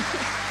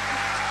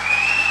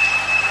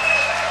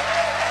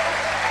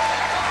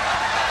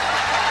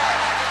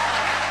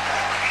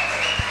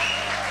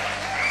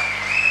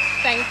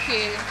 Thank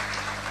you.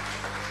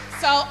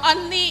 So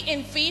on the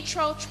in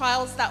vitro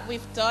trials that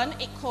we've done,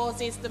 it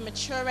causes the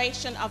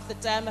maturation of the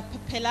derma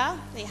papilla.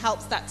 It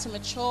helps that to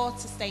mature,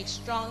 to stay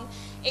strong.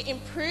 It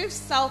improves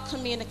cell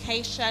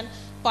communication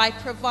by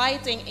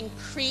providing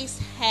increased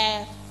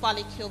hair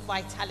follicle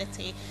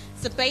vitality.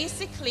 So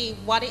basically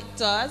what it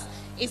does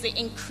is it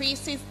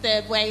increases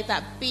the way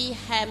that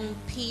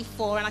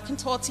BHEM-P4, and I can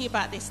talk to you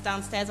about this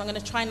downstairs, I'm going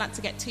to try not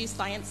to get too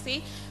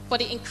sciencey, but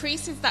it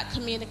increases that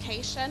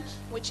communication,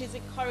 which is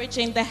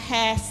encouraging the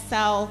hair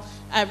cell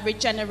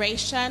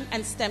regeneration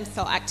and stem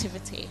cell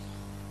activity.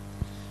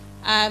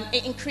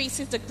 It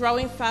increases the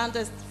growing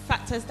factors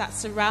that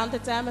surround the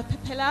derma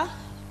papilla.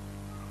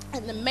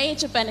 And the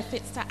major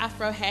benefits to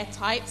afro hair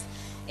types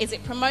is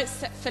it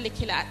promotes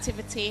follicular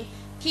activity,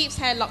 keeps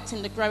hair locked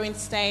in the growing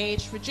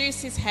stage,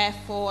 reduces hair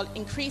fall,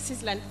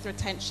 increases length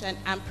retention,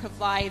 and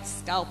provides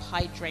scalp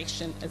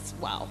hydration as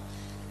well.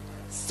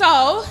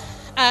 So,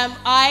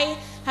 I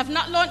have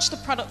not launched the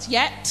product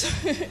yet,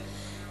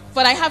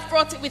 but I have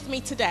brought it with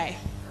me today.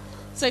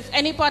 So if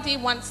anybody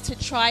wants to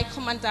try,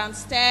 come on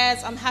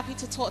downstairs. I'm happy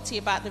to talk to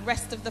you about the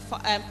rest of the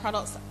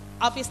products.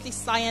 Obviously,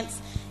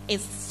 science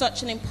is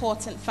such an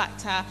important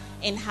factor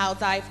in how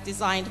I've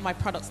designed my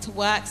products to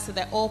work. So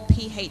they're all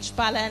pH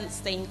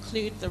balanced, they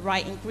include the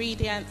right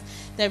ingredients,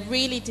 they're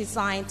really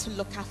designed to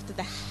look after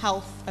the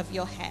health of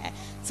your hair.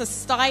 So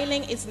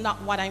styling is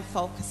not what I'm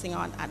focusing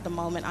on at the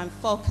moment. I'm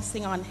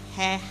focusing on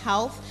hair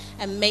health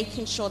and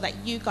making sure that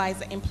you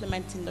guys are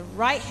implementing the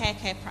right hair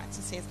care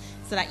practices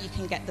so that you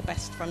can get the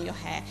best from your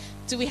hair.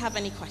 Do we have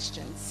any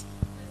questions?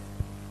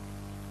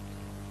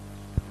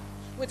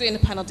 We're doing a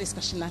panel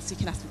discussion now, so you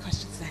can ask me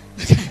questions then.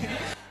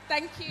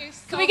 Thank you.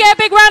 Can we get a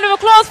big round of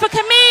applause for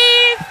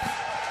Kameese?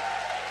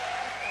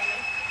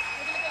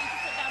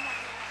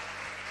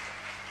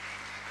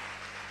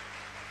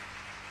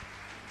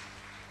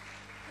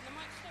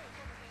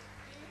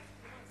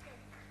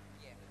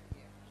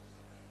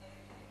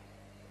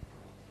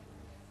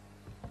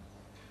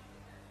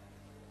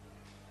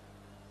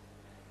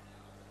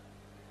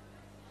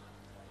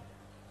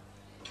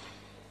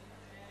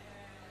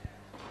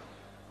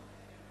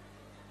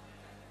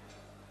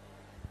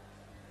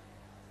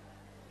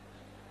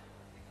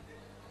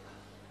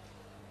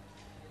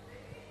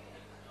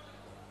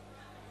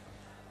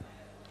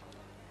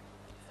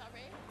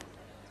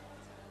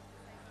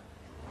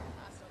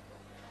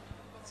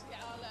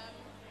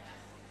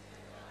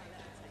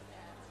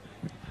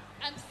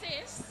 And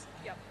sis?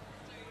 Yep.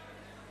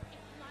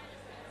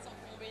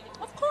 Something really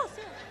cool. Of course,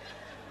 yeah.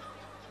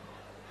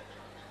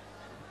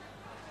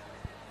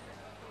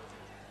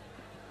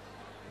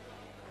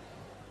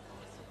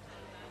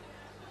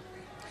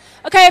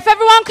 Okay, if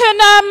everyone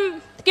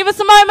can give us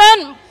a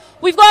moment.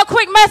 We've got a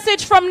quick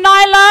message from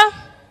Nylah,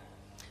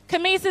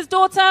 Kameese's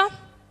daughter.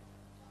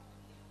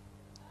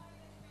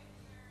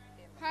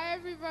 Hi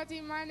everybody,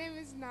 my name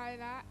is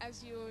Nylah,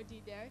 as you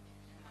already know,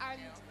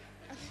 and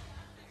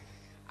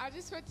I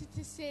just wanted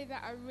to say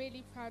that I'm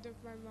really proud of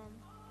my mum.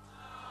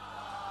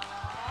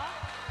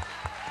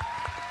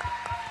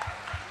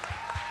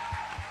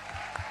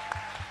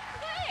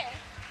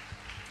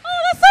 Oh,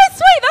 that's so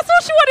sweet. That's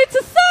all she wanted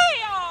to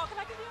say. Oh, can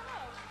I give you a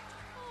hug?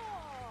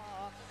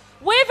 Oh.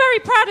 We're very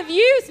proud of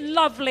you,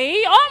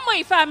 lovely, aren't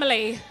we,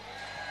 family?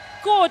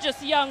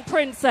 Gorgeous young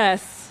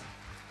princess.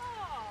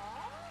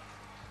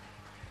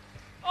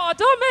 Oh,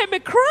 don't make me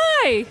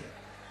cry.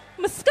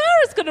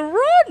 Mascara's gonna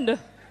run.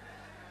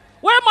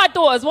 Where are my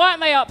daughters? Why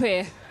aren't they up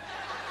here?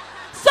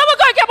 Someone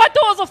go get my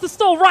daughters off the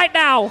stool right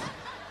now.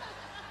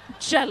 I'm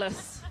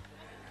jealous.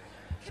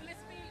 Can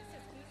this be?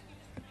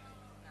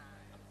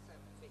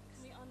 Can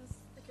we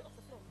unstick it off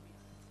the floor?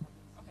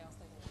 Okay, I'll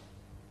stay here.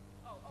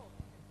 Oh.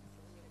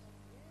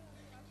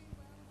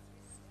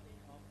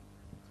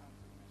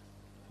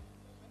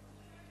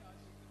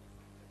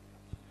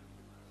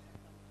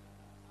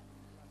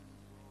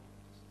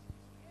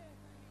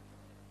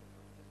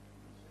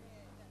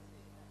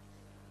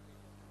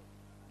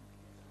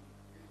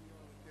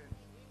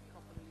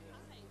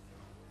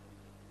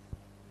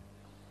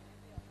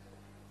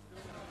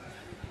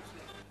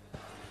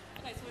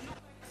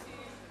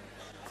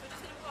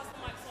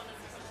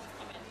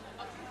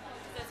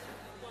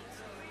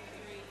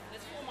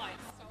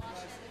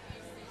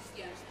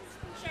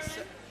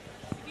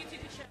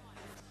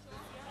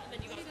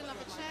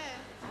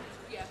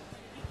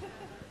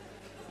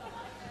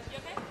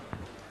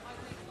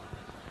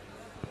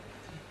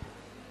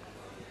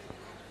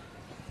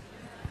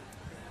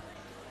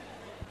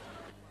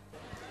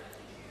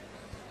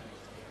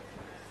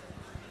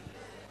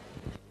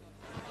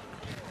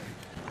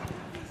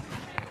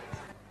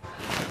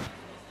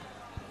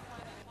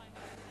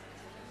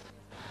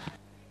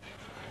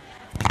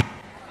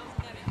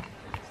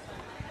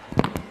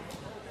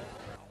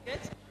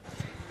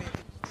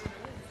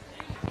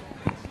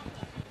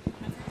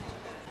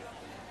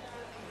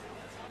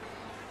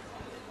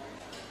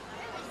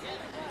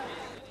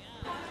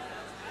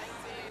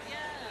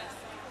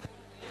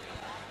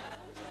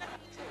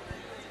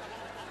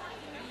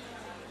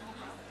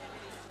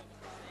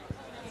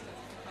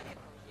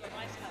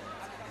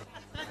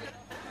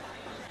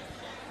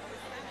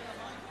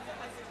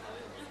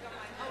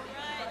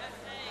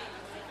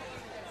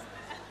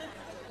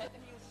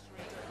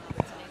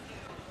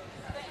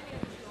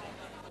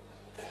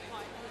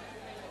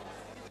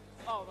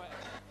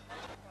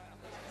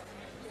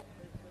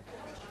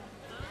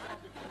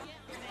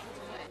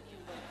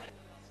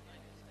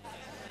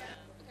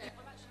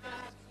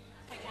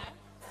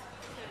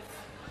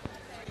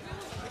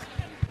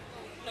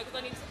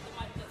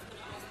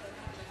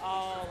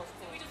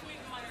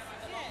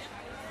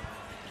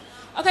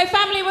 Okay,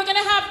 family, we're going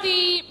to have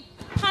the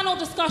panel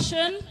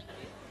discussion.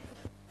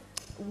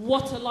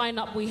 What a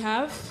lineup we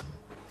have.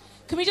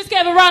 Can we just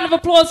give a round of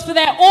applause for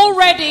their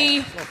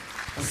already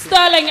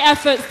sterling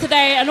efforts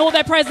today and all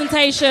their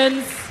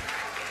presentations?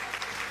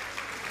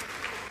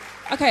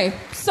 Okay,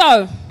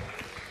 so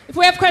if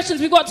we have questions,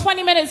 we've got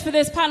 20 minutes for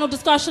this panel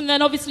discussion.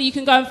 Then obviously you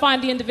can go and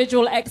find the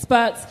individual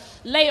experts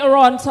later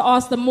on to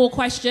ask them more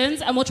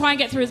questions, and we'll try and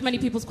get through as many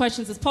people's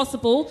questions as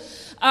possible.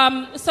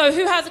 So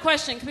who has a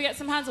question? Can we get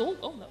some hands?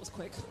 Oh, that was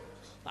quick.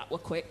 That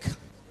was quick.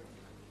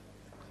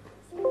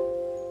 Thank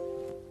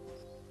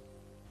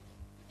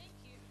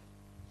you.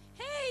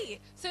 Hey,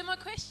 so my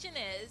question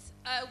is,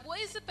 what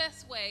is the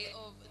best way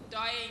of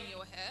dyeing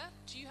your hair?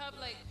 Do you have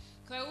like,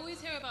 because I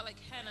always hear about like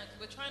henna, because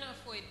we're trying to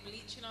avoid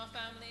bleach in our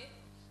family.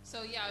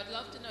 So yeah, I'd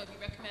love to know if you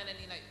recommend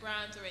any like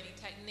brands or any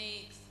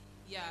techniques.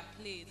 Yeah,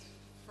 please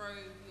throw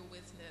your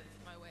wisdom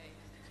my way.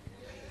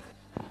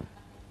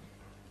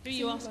 Who are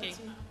you asking?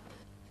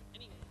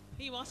 Anyone?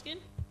 Who are you asking?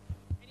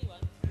 Anyone?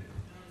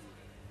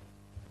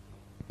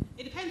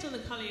 It depends on the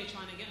colour you're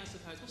trying to get, I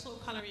suppose. What sort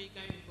of colour are you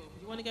going for?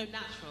 If you want to go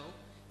natural,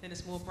 then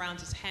it's more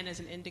browns, as hennas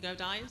and indigo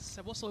dyes.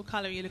 So what sort of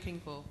colour are you looking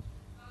for?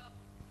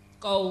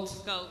 Gold.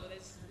 Gold. Well,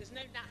 there's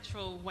no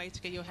natural way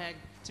to get your hair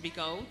to be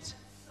gold.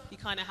 You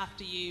kind of have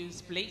to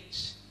use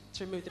bleach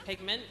to remove the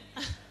pigment.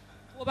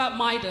 What about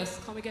Midas?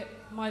 Can't we get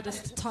Midas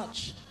to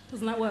touch?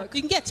 Doesn't that work?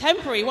 You can get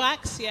temporary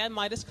wax, yeah,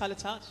 Midas colour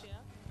touch, yeah.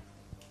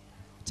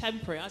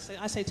 Temporary, I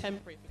say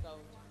temporary for gold.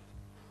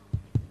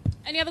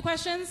 Any other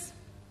questions?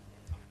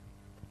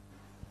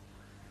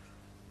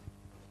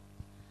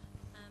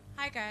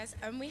 Hi guys,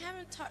 we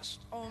haven't touched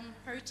on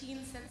protein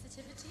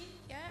sensitivity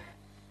yet,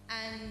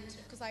 and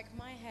because like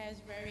my hair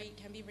is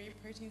can be very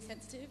protein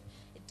sensitive.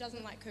 It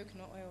doesn't like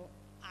coconut oil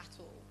at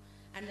all,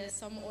 and there's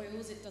some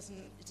oils it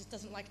just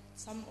doesn't like.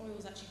 Some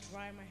oils actually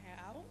dry my hair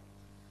out,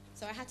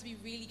 so I had to be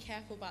really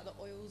careful about the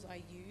oils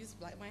I use.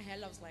 Like my hair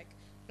loves like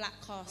black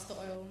castor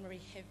oil and very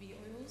heavy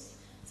oils,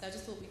 so I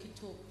just thought we could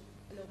talk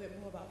a little bit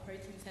more about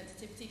protein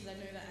sensitivity, because I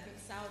know that I think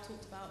Sal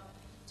talked about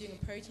doing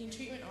a protein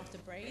treatment after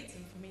braids,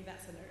 and for me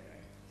that's a no-no.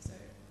 So.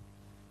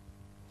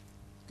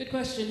 Good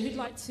question. Who'd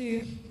like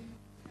to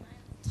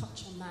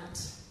touch on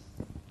that?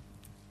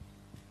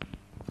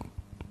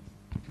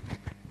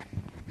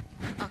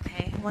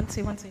 Okay, 1,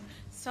 2, 1, 2.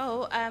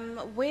 So,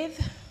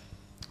 with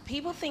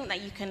people think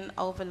that you can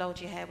overload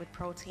your hair with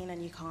protein,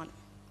 and you can't.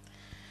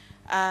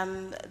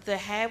 The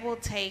hair will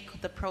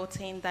take the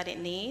protein that it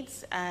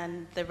needs,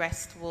 and the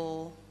rest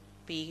will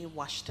be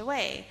washed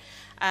away.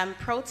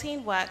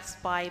 Protein works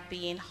by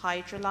being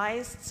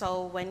hydrolyzed.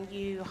 So when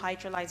you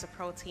hydrolyze a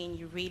protein,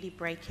 you really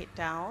break it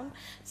down.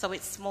 So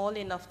it's small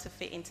enough to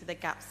fit into the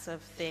gaps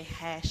of the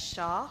hair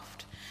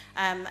shaft.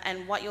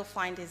 And what you'll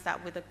find is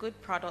that with a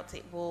good product,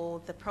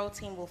 the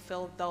protein will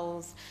fill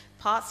those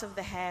parts of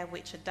the hair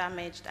which are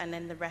damaged, and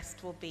then the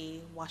rest will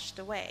be washed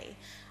away.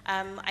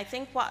 I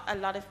think what a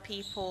lot of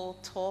people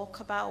talk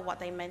about, what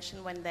they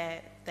mention when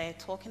they're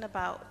talking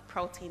about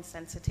protein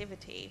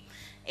sensitivity,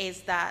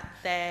 is that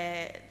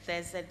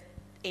there's an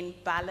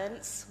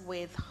imbalance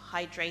with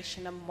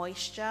hydration and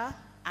moisture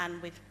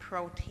and with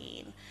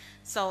protein.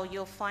 So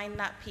you'll find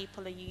that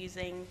people are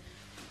using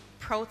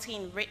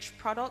protein-rich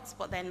products,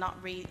 but they're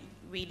not really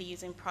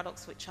using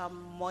products which are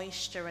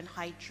moisture and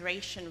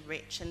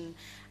hydration-rich,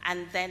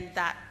 and then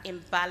that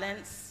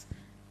imbalance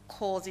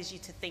causes you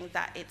to think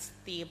that it's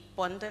the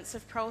abundance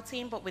of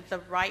protein, but with the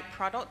right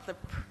product,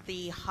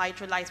 the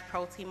hydrolyzed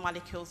protein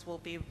molecules will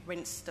be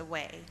rinsed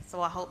away.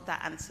 So I hope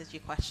that answers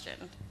your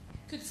question.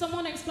 Could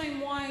someone explain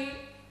why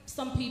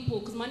some people,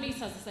 because my niece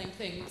has the same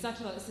thing,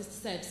 exactly like the sister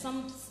said,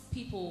 some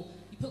people,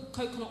 you put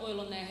coconut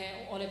oil on their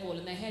hair or olive oil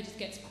and their hair just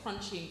gets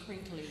crunchy and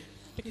crinkly.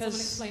 Because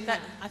explain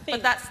that? I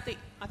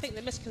think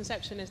the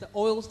misconception is that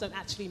oils don't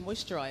actually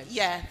moisturize.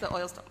 Yeah, the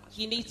oils don't moisturize.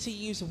 You need to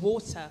use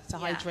water to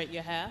hydrate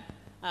your hair.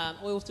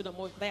 Oils do not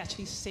moisturize, they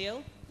actually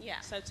seal. Yeah.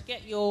 So to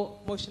get your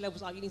moisture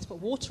levels up, you need to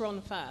put water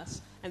on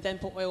first and then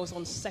put oils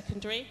on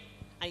secondary,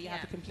 and you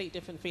have a complete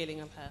different feeling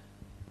of hair.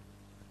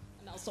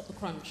 And that'll stop the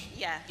crunch.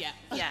 Yeah. Yeah.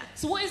 Yeah.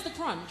 So what is the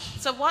crunch?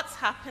 So what's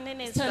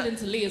happening is It's turned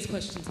into Leah's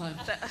question time.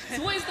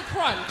 So what is the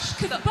crunch?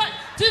 But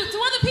do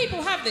other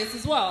people have this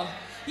as well?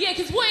 Yeah,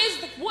 because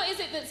what is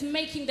it that's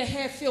making the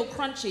hair feel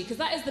crunchy? Because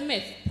that is the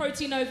myth.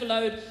 Protein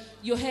overload,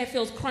 your hair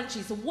feels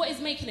crunchy. So what is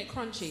making it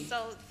crunchy?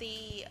 So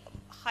the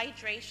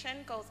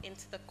hydration goes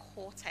into the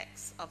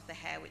cortex of the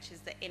hair, which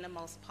is the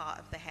innermost part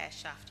of the hair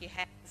shaft. Your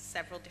hair has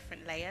several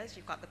different layers.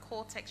 You've got the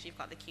cortex, you've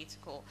got the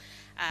cuticle,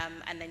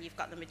 and then you've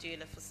got the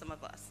medulla for some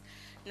of us.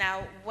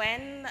 Now,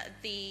 when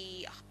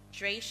the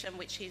hydration,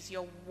 which is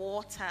your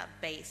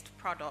water-based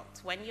product,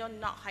 when you're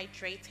not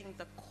hydrating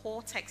the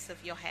cortex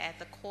of your hair,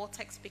 the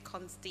cortex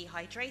becomes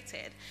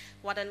dehydrated.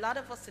 What a lot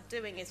of us are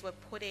doing is we're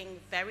putting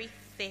very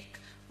thick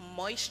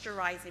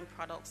moisturizing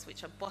products,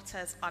 which are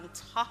butters, on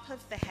top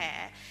of the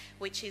hair,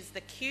 which is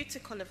the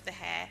cuticle of the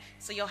hair.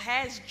 So your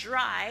hair is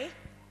dry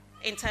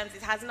in terms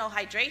it has no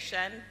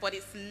hydration, but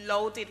it's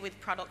loaded with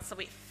products, so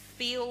it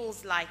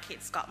feels like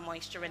it's got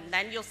moisture, and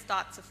then you'll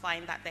start to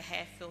find that the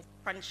hair feels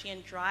crunchy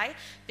and dry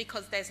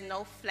because there's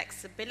no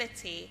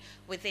flexibility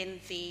within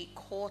the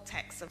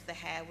cortex of the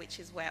hair, which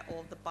is where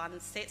all the bun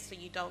sits, so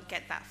you don't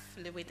get that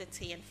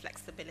fluidity and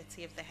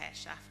flexibility of the hair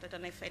shaft. I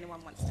don't know if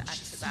anyone wants to add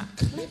to that.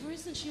 Clever,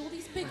 isn't she? All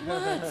these big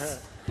words.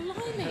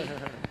 Blimey.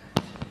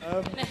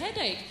 And a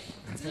headache.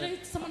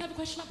 Does someone have a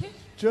question up here?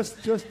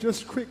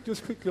 Just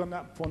quickly on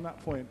that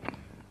point.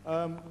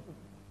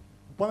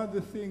 One of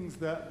the things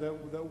that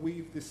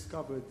we've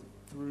discovered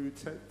through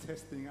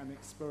testing and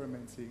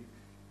experimenting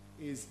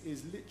is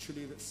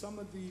literally that some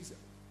of these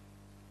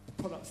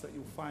products that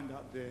you'll find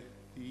out there,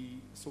 the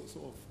sort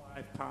of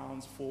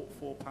 £5,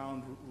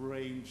 £4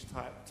 range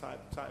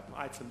type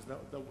items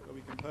that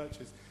we can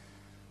purchase,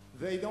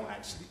 they don't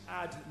actually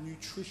add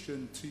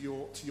nutrition to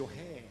your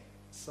hair.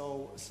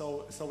 So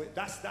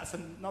that's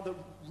another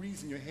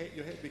reason your hair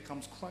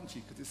becomes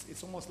crunchy, because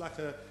it's almost like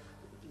a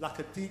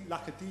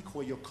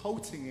decoy. You're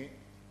coating it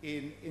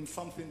in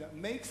something that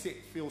makes it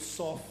feel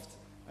soft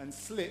and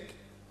slick,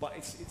 but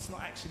it's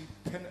not actually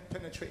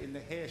penetrating the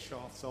hair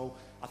shaft. So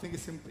I think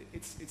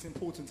it's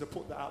important to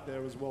put that out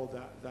there as well,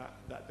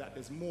 that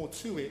there's more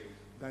to it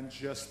than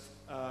just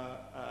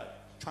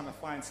trying to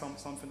find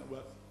something that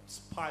works,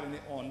 piling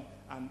it on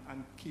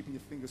and keeping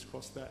your fingers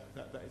crossed that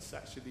it's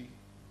actually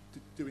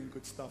doing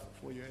good stuff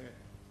for your hair.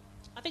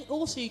 I think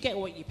also you get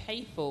what you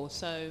pay for.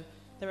 So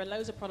there are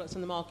loads of products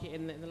on the market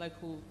in the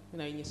local,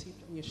 in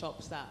your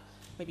shops that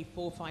maybe £4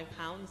 or £5,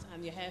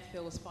 and your hair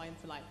feels fine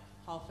for like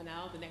half an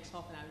hour. The next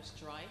half an hour is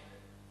dry.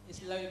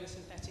 It's loaded with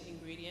synthetic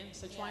ingredients.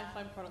 So try and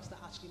find products that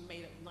are actually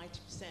made of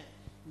 90%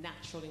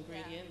 natural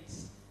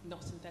ingredients,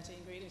 not synthetic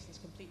ingredients. It's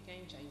a complete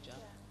game changer.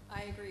 Yeah.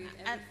 I agree with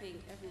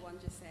everything everyone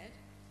just said.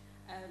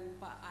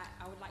 But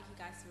I would like you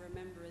guys to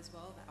remember as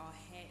well that our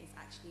hair is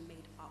actually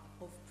made up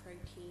of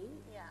protein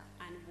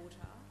and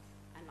water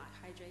and like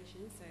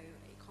hydration, so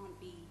it can't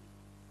be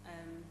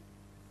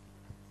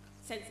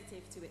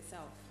sensitive to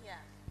itself.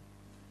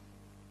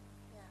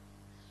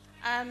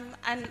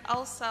 And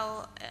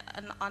also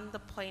on the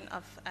point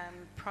of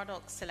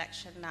product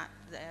selection that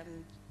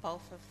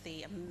both of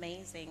the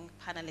amazing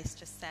panelists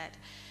just said,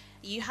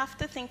 you have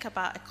to think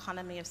about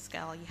economy of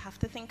scale. You have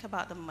to think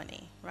about the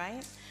money,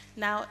 right?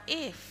 Now,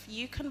 if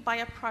you can buy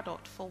a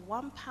product for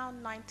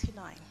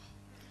 £1.99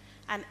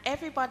 and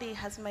everybody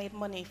has made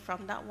money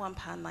from that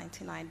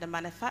 £1.99, the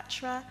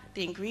manufacturer,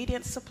 the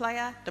ingredient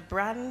supplier, the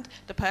brand,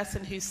 the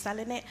person who's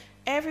selling it,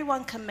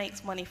 everyone can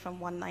make money from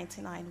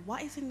 £1.99.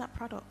 What is in that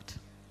product?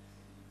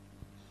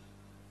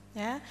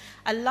 Yeah?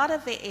 A lot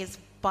of it is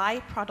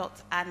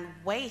byproduct and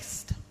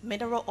waste.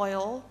 Mineral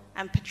oil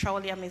and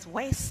petroleum is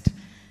waste.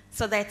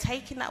 So they're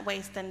taking that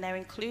waste and they're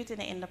including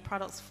it in the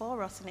products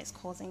for us, and it's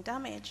causing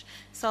damage.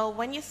 So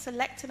when you're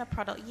selecting a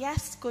product,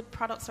 yes, good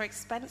products are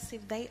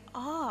expensive. They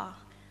are,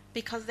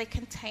 because they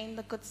contain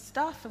the good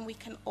stuff, and we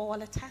can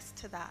all attest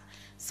to that.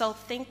 So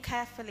think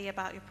carefully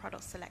about your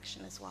product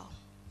selection as well.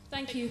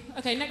 Thank you.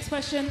 Okay, next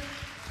question.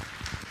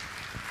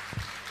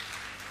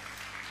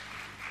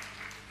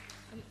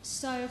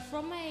 So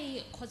from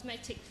a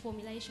cosmetic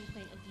formulation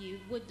point of view,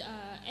 would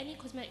any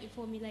cosmetic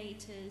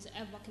formulators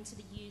ever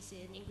consider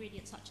using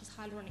ingredients such as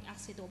hyaluronic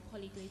acid or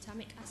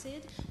polyglutamic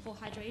acid for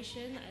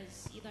hydration?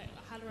 As you know,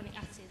 hyaluronic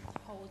acid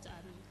holds,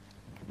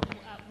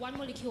 one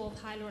molecule of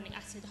hyaluronic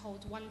acid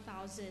holds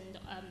 1,000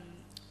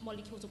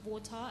 molecules of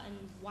water, and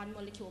one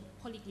molecule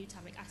of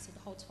polyglutamic acid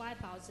holds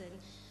 5,000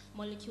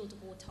 molecules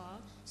of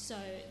water. So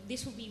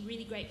this would be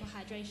really great for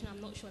hydration.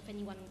 I'm not sure if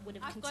anyone would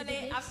have considered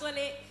this. I've got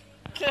it.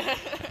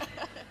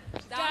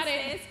 Got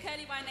it.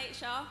 Curly by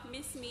Nature,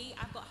 Miss Me.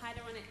 I've got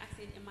hyaluronic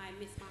acid in my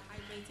Miss My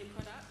Hydrating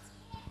product.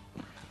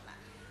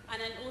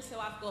 And then also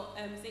I've got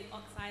zinc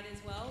oxide as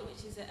well,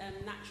 which is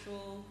a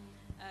natural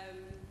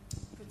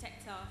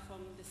protector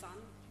from the sun.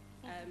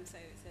 So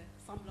it's a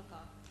sun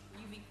blocker,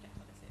 UV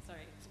protector, let's say.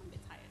 Sorry, I'm a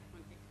bit tired,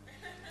 hungry.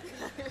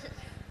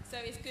 So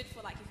it's good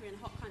for like if you're in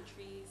hot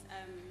countries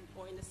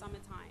or in the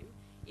summertime.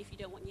 If you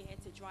don't want your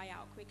hair to dry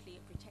out quickly,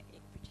 it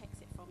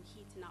protects it from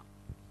heating up.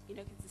 You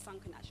know, because the sun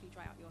can actually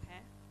dry out your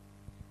hair.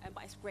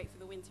 But it's great for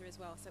the winter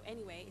as well. So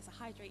anyway, it's a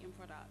hydrating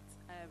product.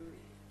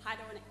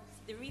 Hyaluronic.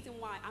 The reason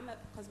why, I'm a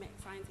cosmetic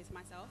scientist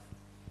myself,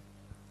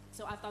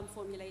 so I've done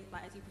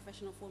I do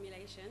professional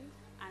formulation,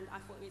 and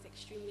I thought it was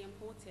extremely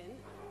important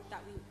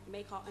that we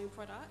make our own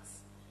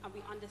products and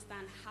we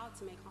understand how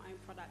to make our own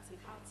products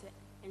and how to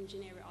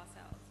engineer it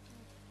ourselves,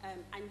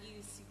 and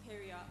use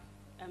superior,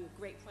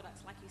 great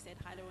products, like you said,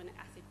 hyaluronic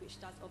acid, which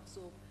does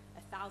absorb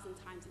 1,000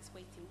 times its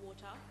weight in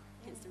water.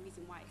 Hence the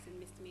reason why it's in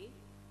Miss Me.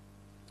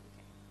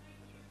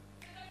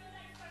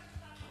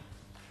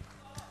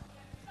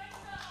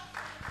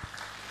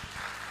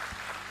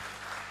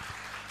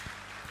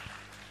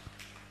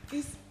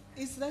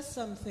 Is there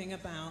something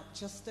about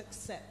just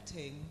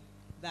accepting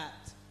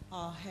that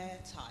our hair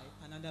type,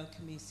 and I know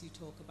Kameese, you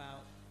talk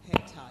about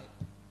hair type,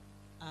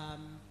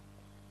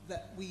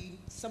 that we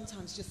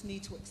sometimes just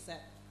need to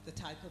accept the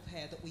type of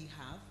hair that we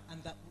have,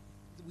 and that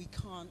we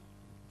can't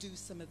do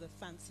some of the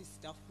fancy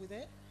stuff with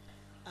it?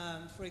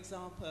 For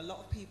example, a lot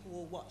of people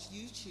will watch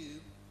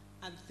YouTube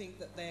and think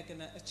that they're going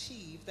to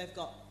achieve, they've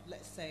got,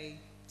 let's say,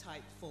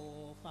 type 4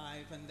 or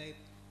 5, and they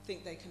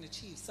think they can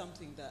achieve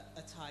something that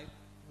a type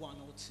 1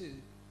 or 2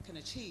 can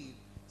achieve.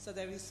 So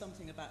there is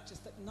something about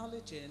just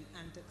acknowledging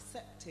and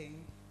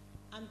accepting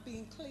and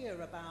being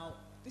clear about,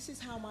 this is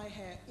how my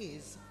hair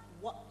is,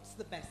 what's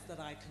the best that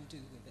I can do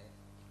with it?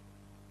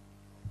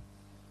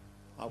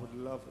 I would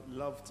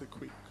love to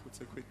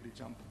quickly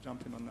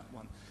jump in on that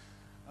one.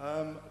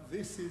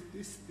 This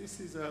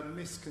is a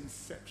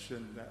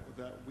misconception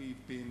that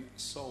we've been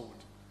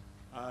sold.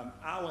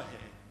 Our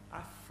hair,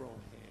 Afro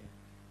hair,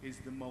 is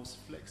the most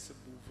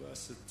flexible,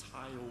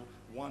 versatile,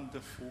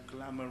 wonderful,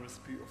 glamorous,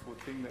 beautiful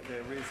thing that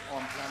there is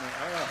on planet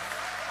Earth.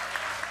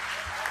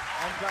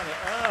 On planet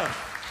Earth.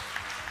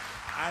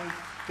 And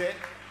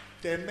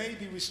there may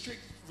be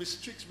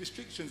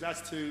restrictions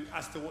as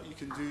to what you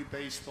can do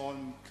based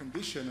on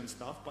condition and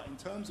stuff, but in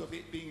terms of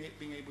it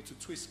being able to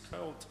twist,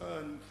 curl,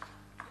 turn,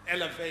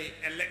 elevate,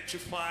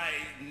 electrify,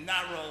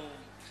 narrow,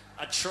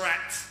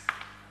 attract,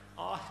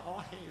 our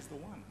hair is the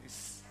one.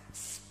 It's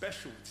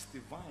special, it's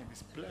divine,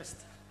 it's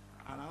blessed,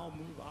 and I'll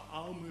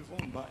move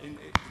on. But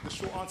the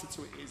short answer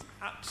to it is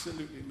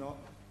absolutely not.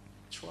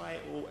 Try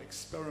it all,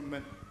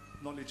 experiment.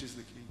 Knowledge is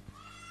the key.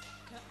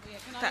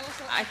 Can I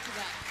also add to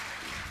that?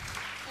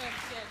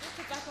 Just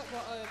to back up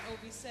what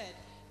Obi said,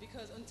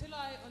 because until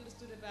I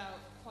understood about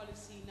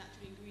quality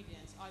natural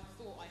ingredients, I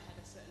thought I had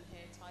a certain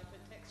hair type and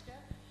texture.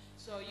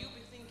 So you'll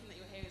be thinking that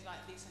your hair is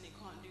like this and it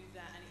can't do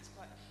that, and it's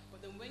quite.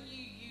 But then when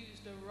you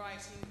use the right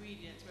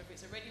ingredients, whether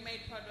it's a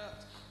ready-made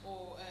product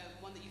or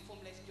one that you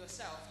formulated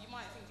yourself, you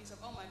might think to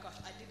yourself, "Oh my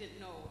gosh, I didn't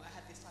know I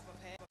had this type of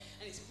hair."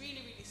 And it's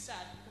really, really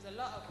sad because a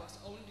lot of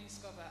us only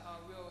discover our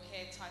real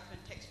hair type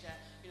and texture,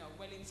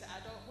 well into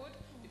adulthood,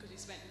 because we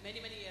spent many,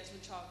 many years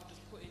from childhood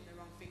just putting the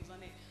wrong things on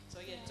it.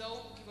 So yeah,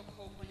 don't give up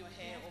hope on your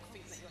hair or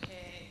think that your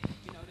hair,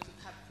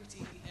 doesn't have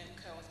pretty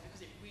curls,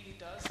 because it really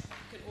does.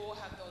 You can all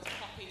have those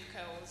popping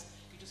curls.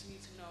 You just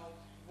need to know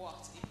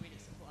what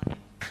ingredients to put on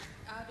it.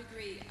 I would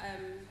agree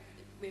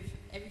with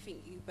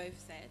everything you both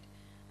said.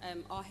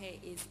 Our hair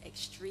is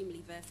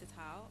extremely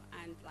versatile,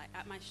 and like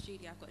at my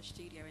studio, I've got a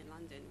studio in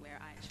London where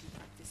I actually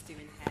practice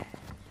doing hair,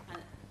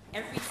 and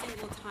every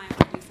single time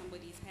I do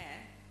somebody's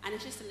hair, and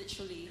it's just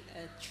literally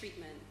a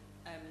treatment,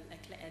 a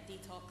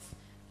detox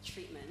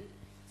treatment,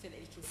 so that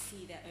you can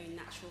see their own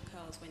natural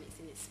curls when it's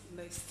in its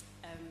most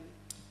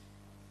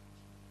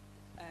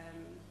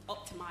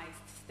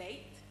optimized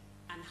state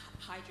and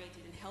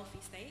hydrated and healthy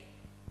state.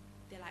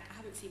 They're like, I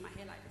haven't seen my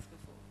hair like this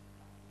before.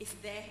 It's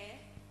their hair.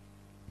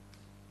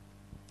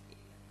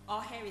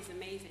 Our hair is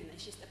amazing.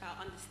 It's just about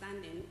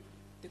understanding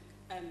the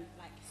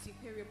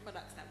superior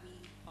products that we,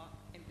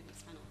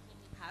 everybody's panel,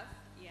 have,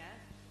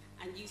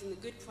 and using the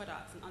good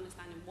products and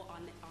understanding what our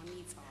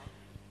needs are.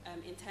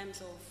 In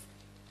terms of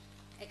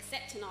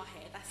accepting our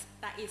hair,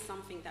 that is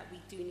something that we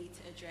do need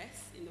to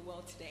address in the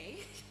world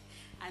today.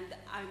 And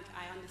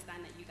I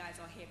understand that you guys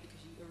are here because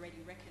you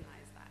already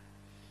recognize that.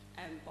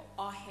 But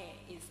our hair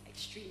is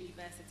extremely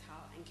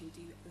versatile and can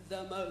do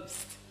the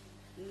most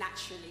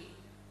naturally.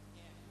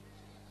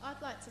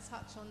 I'd like to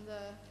touch on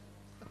the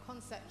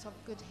concept of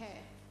good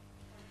hair.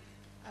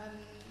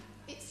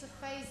 It's a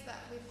phrase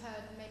that we've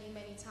heard many,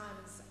 many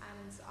times,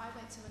 and I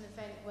went to an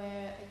event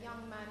where a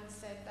young man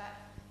said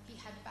that he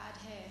had bad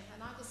hair,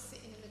 and I was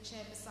sitting in the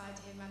chair beside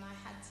him and I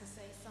had to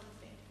say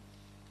something.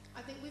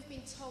 I think we've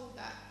been told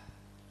that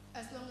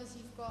as long as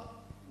you've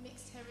got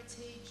mixed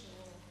heritage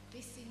or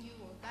this in you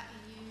or that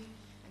in you,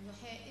 and your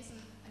hair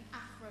isn't an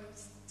afro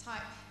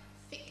type,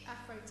 thick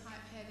afro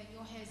type hair, then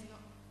your hair's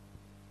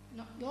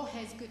your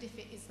hair's good if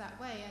it is that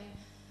way. And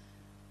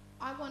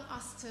I want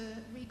us to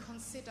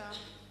reconsider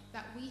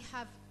that we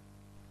have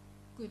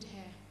good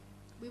hair.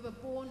 We were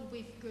born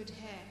with good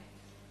hair.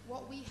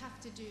 What we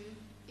have to do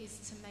is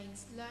to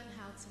learn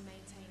how to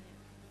maintain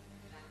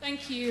it.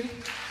 Thank you.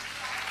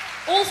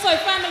 Also,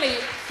 family,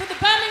 for the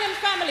Birmingham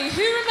family,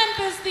 who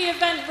remembers the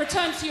event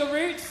Return to Your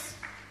Roots?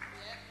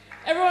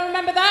 Everyone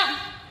remember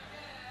that?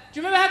 Do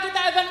you remember how good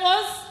that event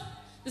was?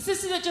 The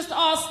sister that just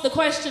asked the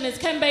question is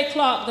Kembe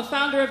Clark, the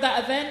founder of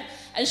that event,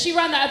 and she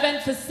ran that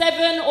event for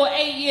 7 or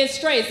 8 years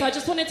straight. So I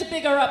just wanted to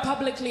big her up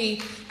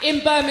publicly in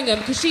Birmingham,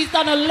 because she's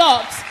done a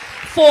lot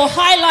for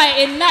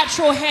highlighting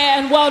natural hair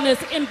and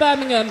wellness in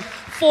Birmingham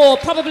for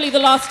probably the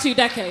last 2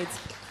 decades.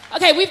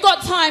 Okay, we've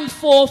got time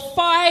for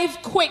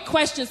 5 quick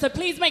questions, so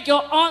please make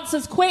your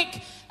answers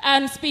quick,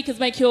 and speakers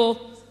make your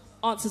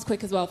answers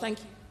quick as well. Thank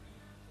you.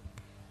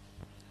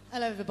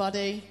 Hello,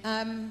 everybody.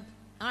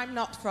 I'm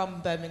not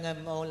from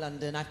Birmingham or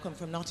London. I've come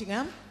from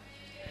Nottingham.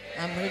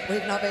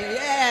 We've not been...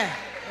 Yeah,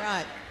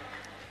 right.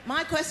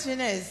 My question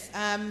is,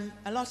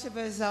 a lot of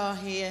us are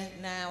here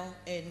now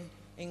in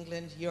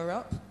England,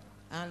 Europe,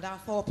 and our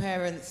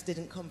foreparents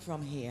didn't come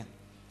from here.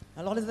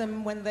 A lot of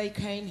them, when they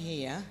came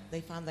here, they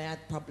found they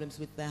had problems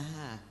with their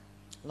hair.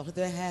 A lot of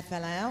their hair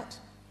fell out.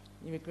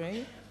 You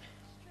agree?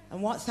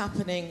 And what's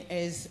happening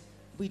is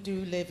we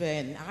do live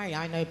in...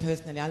 I know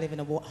personally, I live in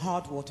a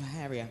hard water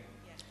area.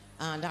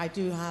 And I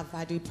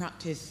do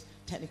practice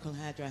technical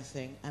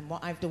hairdressing, and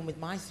what I've done with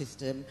my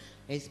system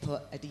is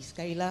put a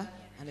descaler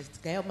and a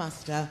scale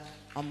master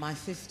on my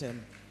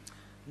system.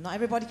 Not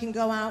everybody can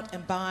go out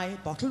and buy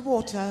bottled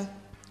water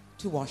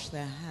to wash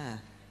their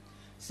hair.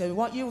 So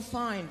what you'll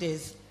find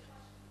is,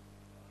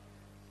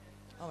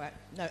 all right,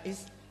 no, it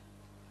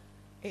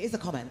is a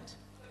comment.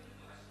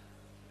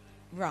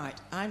 Right,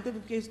 I'm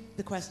going to give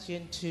the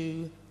question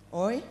to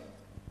Ori.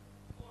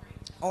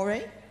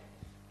 Ori,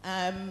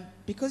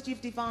 because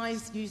you've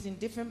devised using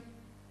different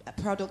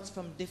products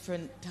from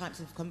different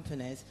types of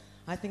companies,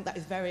 I think that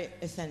is very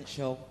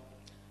essential.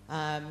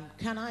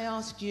 Can I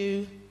ask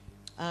you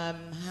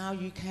how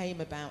you came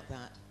about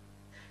that?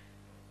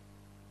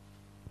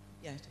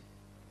 Yeah.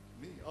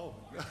 Me? Oh.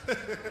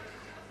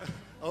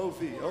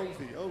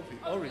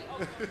 Ori.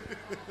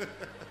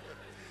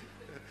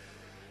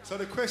 So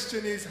the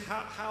question is,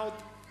 how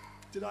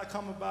did I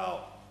come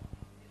about?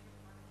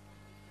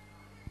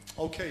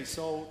 Okay,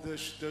 so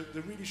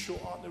the really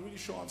short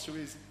answer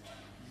is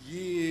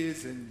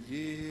years and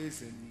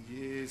years and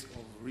years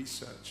of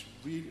research.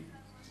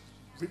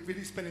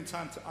 Really spending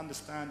time to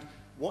understand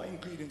what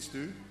ingredients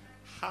do,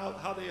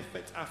 how they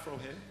affect Afro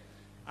hair,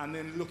 and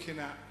then looking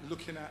at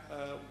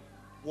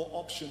what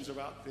options are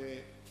out there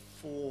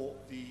for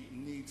the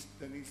needs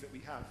that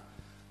we have.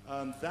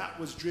 That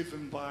was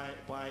driven by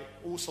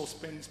also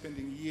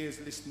spending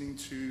years listening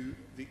to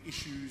the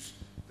issues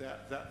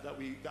that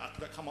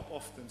come up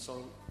often.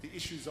 So the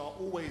issues are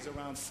always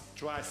around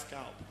dry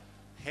scalp,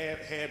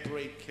 hair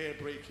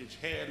breakage,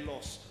 hair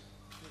loss,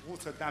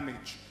 water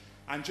damage,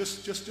 and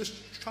just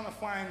trying to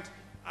find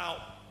out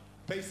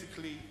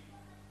basically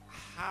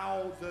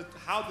how the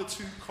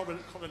two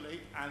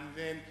correlate, and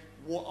then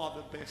what are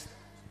the best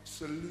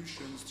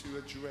solutions to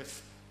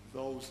address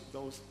those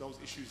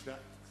issues that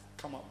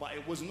come up. But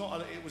it was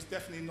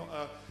definitely not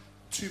a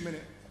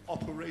 2-minute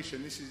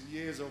operation. This is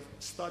years of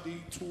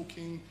study,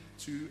 talking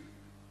to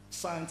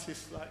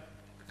scientists like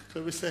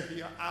Clarissa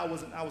here,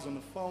 hours and hours on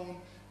the phone.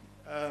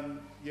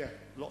 Yeah,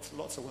 lots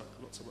of work.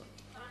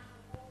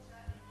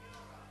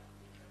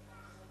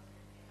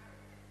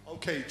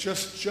 Okay,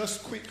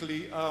 just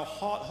quickly,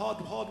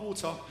 hard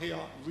water here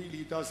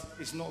really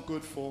is not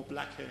good for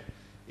black hair.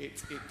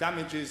 It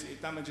damages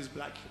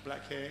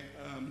black hair.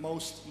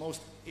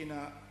 Most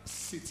inner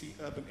city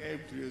urban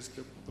areas,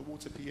 the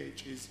water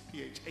pH is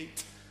pH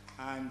 8,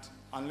 and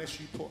unless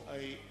you put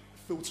a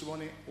filter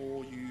on it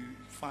or you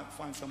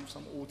find some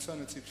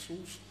alternative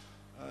source,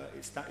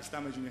 it's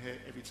damaging your hair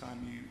every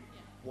time you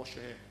wash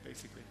your hair,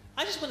 basically.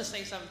 I just want to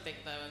say something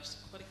though. I just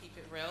want to keep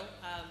it real.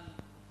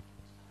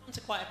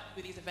 To quite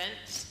with these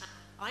events,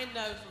 I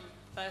know from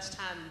first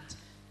hand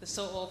the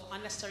sort of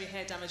unnecessary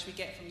hair damage we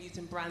get from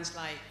using brands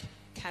like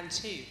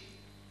Cantu.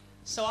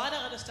 So I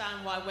don't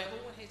understand why we're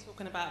all here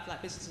talking about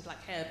black business and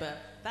black hair, but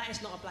that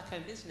is not a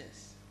black-owned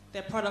business.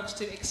 Their products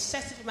do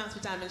excessive amounts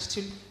of damage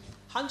to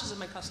hundreds of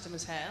my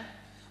customers' hair.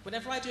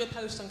 Whenever I do a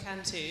post on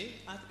Cantu,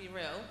 I have to be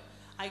real,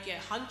 I get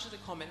hundreds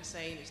of comments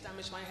saying it's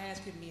damaged my hair, it's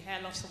giving me hair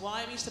loss. So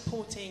why are we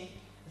supporting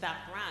that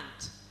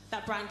brand?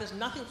 That brand does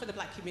nothing for the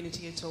black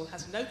community at all,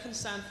 has no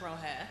concern for our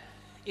hair.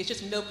 It's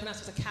just milking us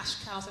as a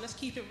cash cow. So let's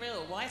keep it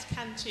real. Why is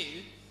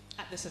Cantu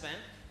at this event?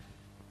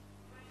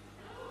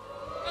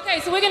 Okay,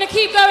 so we're going to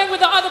keep going with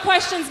the other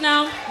questions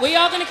now. We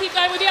are going to keep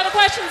going with the other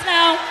questions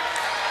now.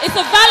 It's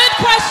a valid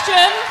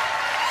question.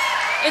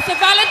 It's a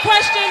valid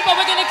question, but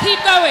we're going to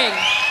keep going.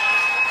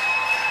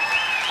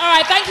 All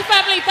right, thank you,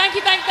 family. Thank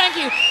you.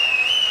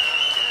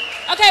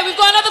 Okay,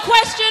 we've got another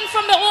question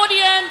from the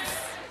audience.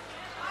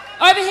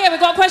 Over here, we've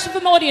got a question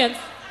from the audience.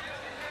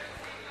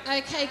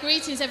 Okay,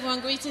 greetings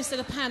everyone, greetings to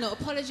the panel.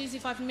 Apologies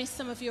if I've missed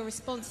some of your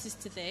responses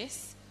to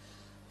this,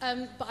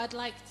 but I'd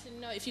like to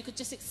know if you could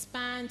just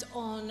expand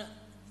on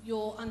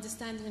your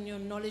understanding and your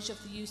knowledge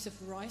of the use of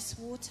rice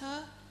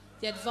water,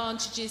 the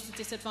advantages, the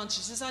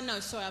disadvantages. As I know,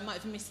 sorry, I might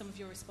have missed some of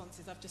your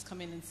responses. I've just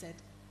come in and said,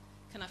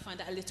 can I find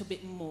out a little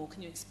bit more?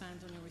 Can you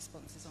expand on your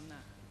responses on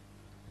that?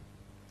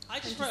 I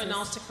just wrote an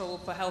article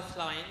for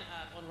Healthline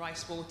on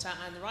rice water,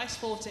 and the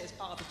rice water is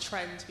part of the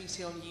trend we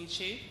see on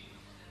YouTube.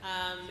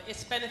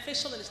 It's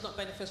beneficial and it's not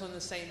beneficial in the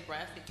same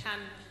breath. It can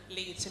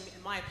lead to,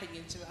 in my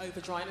opinion, to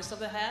over-dryness of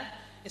the hair,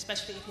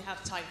 especially if you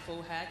have tight,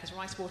 full hair, because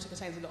rice water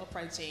contains a lot of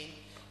protein.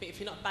 But if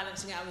you're not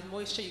balancing it out with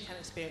moisture, you can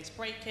experience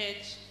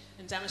breakage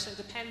and damage. So it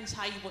depends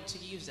how you want to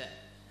use it.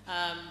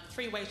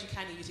 3 ways you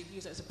can use it. You can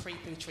use it as a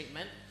pre-poo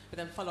treatment, but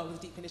then follow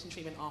with deep conditioning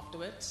treatment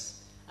afterwards.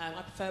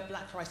 I prefer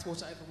black rice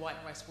water over white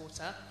rice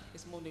water.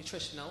 It's more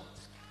nutritional.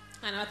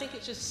 And I think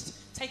it's just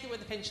take it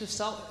with a pinch of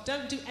salt.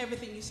 Don't do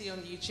everything you see on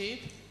YouTube.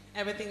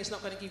 Everything is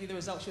not going to give you the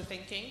results you're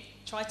thinking.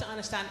 Try to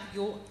understand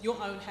your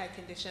own hair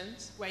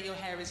conditions, where your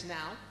hair is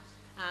now,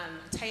 and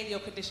tailor your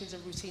conditions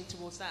and routine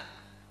towards that.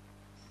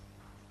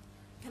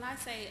 Can I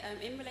say,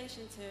 in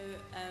relation to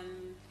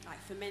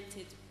like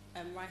fermented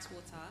rice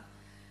water,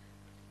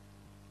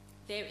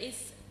 there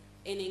is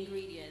an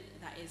ingredient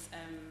that is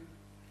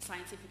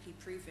scientifically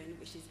proven,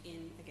 which is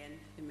in, again,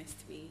 the Miss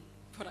to Me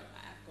product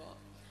that I've got.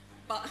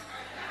 But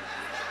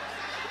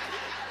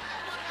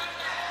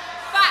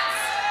facts.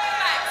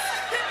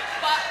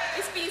 But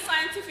it's been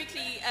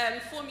scientifically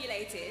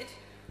formulated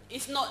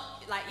it's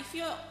not like if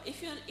you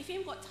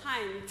haven't got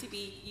time to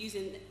be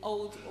using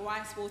old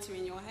rice water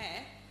in your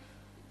hair,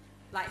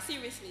 like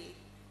seriously,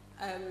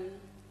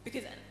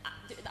 because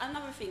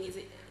another thing is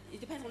it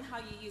depends on how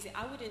you use it.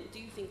 I wouldn't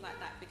do things like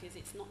that because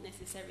it's not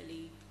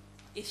necessarily,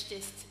 it's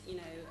just, you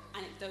know,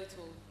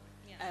 anecdotal.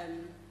 Yeah.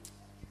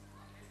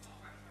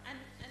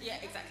 Yeah,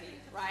 exactly,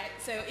 right?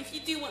 So if you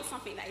do want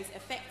something that is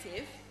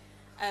effective,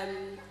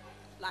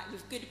 like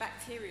with good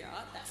bacteria,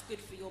 that's good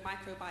for your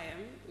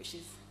microbiome, which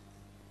is,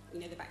 you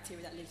know, the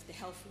bacteria that lives, the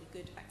healthy,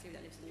 good bacteria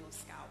that lives in your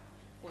scalp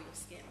or your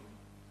skin.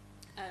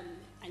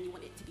 And you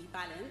want it to be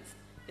balanced.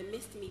 The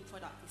Mist Me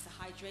product is a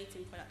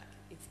hydrating product that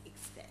is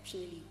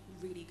exceptionally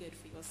really good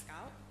for your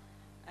scalp.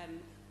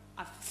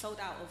 I've sold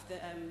out of the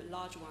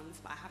large ones,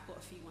 but I have got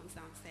a few ones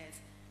downstairs.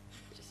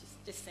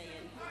 Just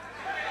saying.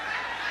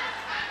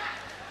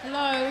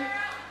 Hello.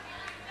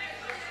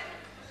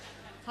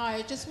 Hi,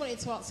 I just wanted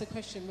to ask a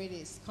question,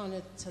 really. It's kind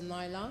of to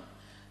Nylah.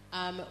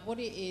 What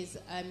it is,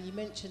 you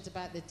mentioned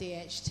about the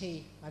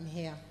DHT. I'm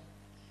here.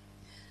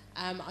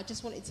 I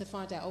just wanted to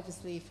find out,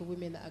 obviously, for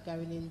women that are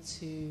going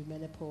into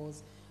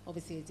menopause,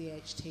 obviously a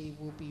DHT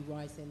will be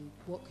rising.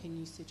 What can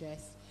you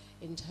suggest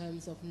in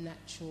terms of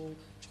natural,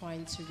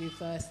 trying to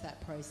reverse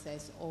that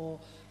process or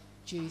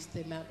reduce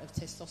the amount of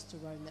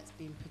testosterone that's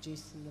being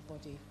produced in the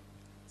body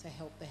to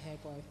help the hair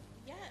growth?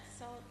 Yeah,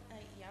 so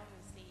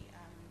obviously,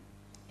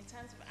 in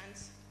terms of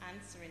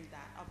answering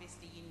that,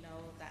 obviously you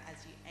know that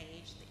as you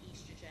age, the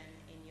estrogen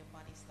in your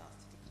body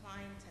starts to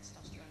decline,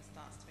 testosterone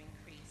starts to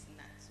increase, and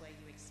that's where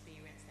you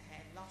experience the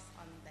hair loss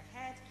on the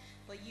head,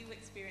 but you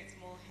experience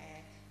more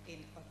hair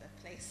in other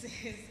places.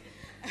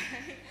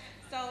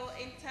 So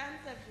in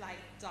terms of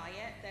like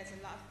diet, there's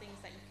a lot of things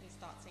that you can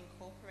start to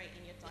incorporate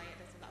in your diet.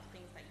 There's a lot of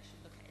things that you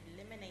should look at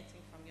eliminating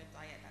from your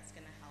diet that's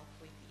going to help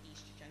with the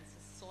estrogen. So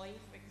soy,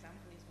 for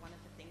example, is one of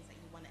the things that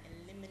you want to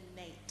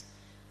eliminate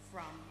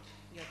from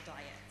your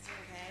diet,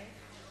 okay?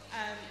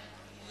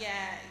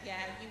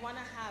 You want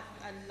to have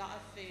a lot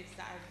of foods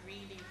that are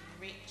really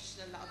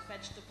rich, a lot of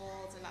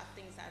vegetables, a lot of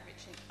things that are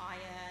rich in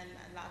iron,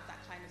 a lot of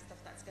that kind of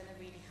stuff that's going to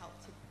really help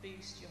to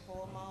boost your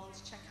hormones.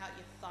 Check out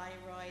your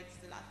thyroid.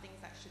 There's a lot of things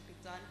that should be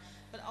done.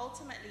 But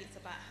ultimately, it's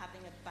about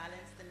having a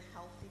balanced and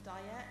healthy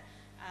diet.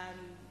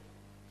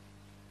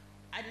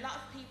 A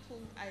lot of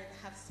people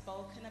have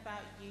spoken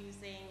about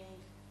using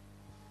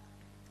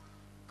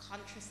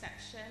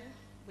contraception,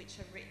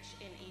 which are rich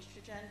in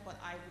estrogen, but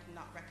I would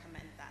not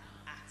recommend that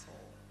at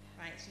all,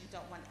 right? So you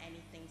don't want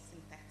anything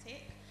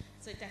synthetic.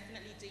 So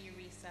definitely do your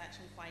research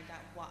and find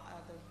out what are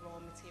the raw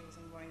materials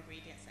and raw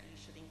ingredients that you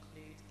should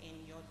include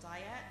in your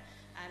diet.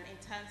 In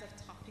terms of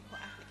topical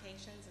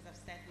applications, as I've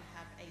said, we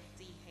have a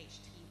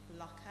DHT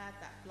blocker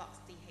that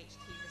blocks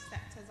DHT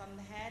receptors on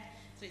the head.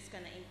 So it's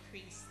going to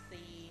increase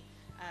the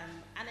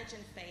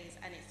anagen phase,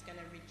 and it's going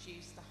to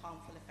reduce the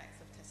harmful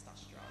effects of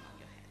testosterone on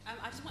your head.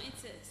 I just wanted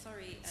to,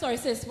 Sorry,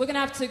 sis, we're going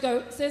to have to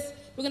go. Sis,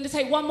 we're going to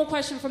take one more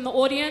question from the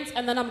audience,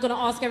 and then I'm going to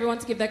ask everyone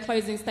to give their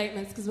closing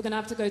statements because we're going to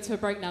have to go to a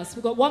break now. So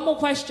we've got one more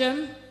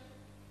question.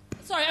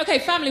 Sorry, okay,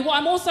 family, what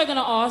I'm also going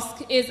to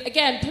ask is,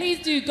 again, please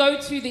do go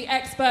to the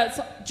experts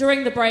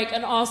during the break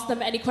and ask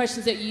them any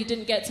questions that you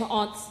didn't get to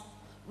answer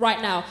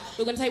right now.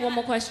 We're going to take one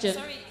more question.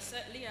 Sorry,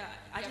 Leah,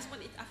 I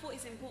thought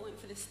it's important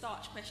for the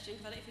starch question,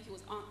 because I don't think it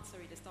was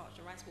the starch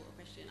or rice water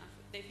question. I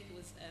don't think it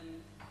was,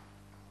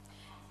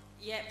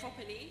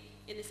 properly,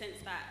 in the sense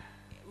that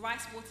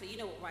rice water, you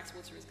know what rice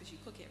water is because you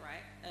cook it,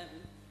 right?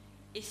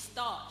 It's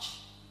starch.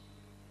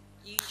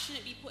 You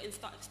shouldn't be putting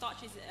starch.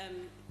 Starch is,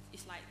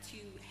 it's like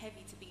too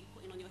heavy to be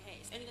putting on your hair.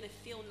 It's only going to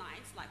feel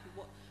nice, like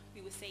what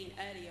we were saying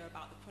earlier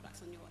about the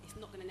products on your, it's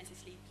not going to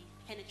necessarily be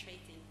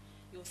penetrating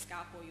your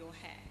scalp or your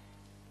hair.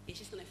 It's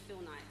just going to feel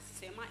nice.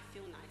 So it might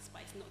feel nice,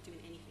 but it's not doing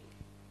anything.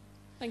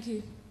 Thank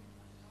you.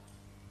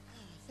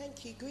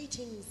 Thank you.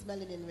 Greetings,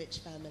 Melanin Rich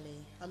family.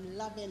 I'm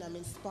loving, I'm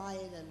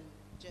inspired, and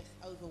just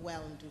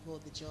overwhelmed with all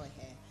the joy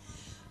here.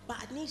 But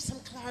I need some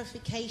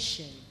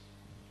clarification.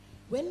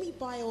 When we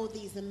buy all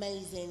these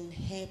amazing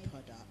hair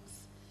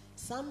products,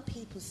 some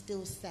people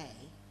still say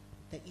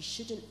that you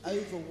shouldn't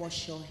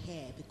overwash your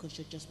hair because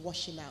you're just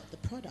washing out the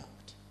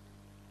product.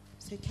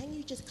 So can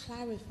you just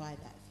clarify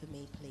that for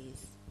me,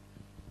 please?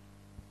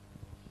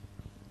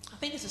 I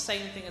think it's the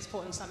same thing as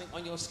putting something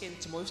on your skin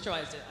to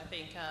moisturize it. I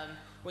think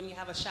when you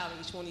have a shower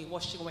each morning,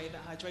 washing away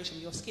that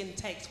hydration, your skin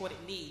takes what it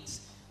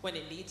needs when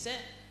it needs it.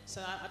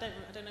 So I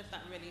don't know if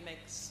that really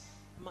makes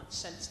much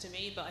sense to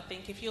me, but I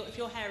think if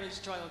your hair is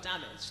dry or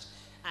damaged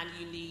and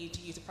you need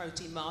to use a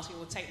protein mask, it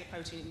will take the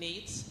protein it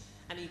needs,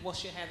 and you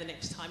wash your hair the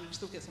next time, you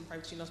still get some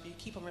protein loss, but you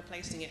keep on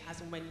replacing it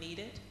as and when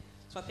needed.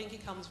 So I think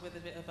it comes with a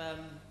bit of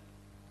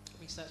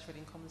research really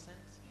in common sense.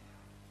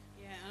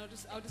 Yeah, and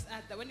I'll just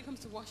add that when it comes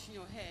to washing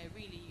your hair,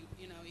 really,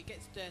 you know, it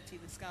gets dirty,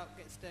 the scalp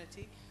gets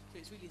dirty, so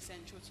it's really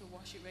essential to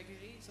wash it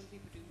regularly. Some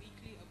people do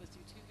weekly, others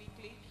do 2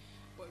 weekly,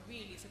 but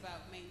really it's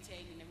about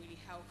maintaining a really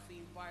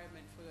healthy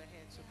environment for your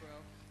hair to grow.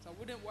 So I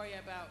wouldn't worry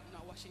about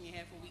not washing your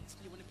hair for weeks.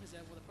 You want to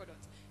preserve all the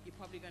products. You're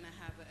probably going to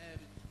have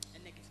a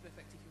negative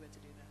effect if you were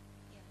to do that.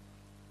 Yeah.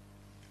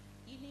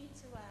 You need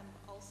to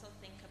also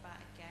think about,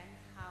 again,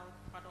 how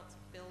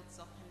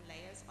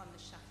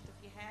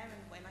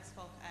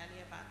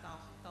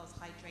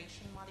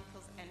hydration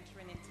molecules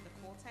entering into the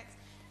cortex.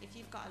 If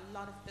you've got a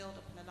lot of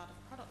buildup and a lot of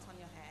product on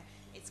your hair,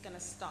 it's going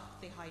to stop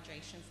the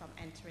hydration from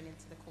entering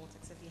into the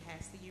cortex of your hair.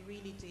 So you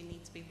really do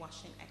need to be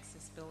washing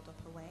excess buildup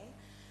away.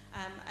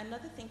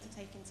 Another thing to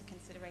take into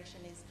consideration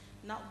is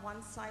not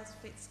one size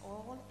fits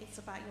all. It's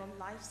about your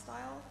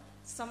lifestyle.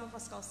 Some of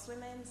us go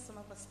swimming, some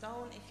of us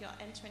don't. If you're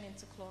entering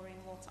into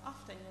chlorine water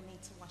often, you'll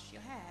need to wash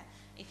your hair.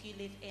 If you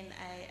live in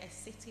a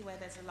city where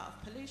there's a lot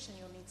of pollution,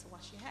 you'll need to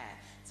wash your hair.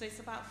 So it's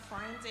about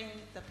finding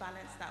the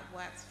balance that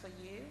works for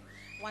you.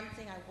 One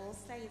thing I will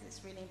say is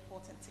it's really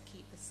important to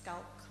keep the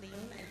scalp clean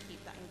and keep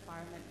that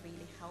environment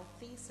really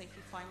healthy. So if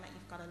you find that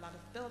you've got a lot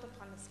of buildup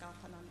on the scalp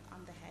and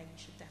on the hair, you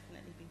should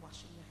definitely be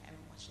washing your hair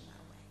and washing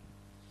that away.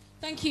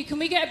 Thank you. Can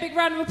we get a big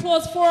round of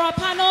applause for our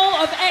panel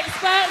of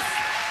experts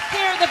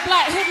here at the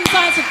Hidden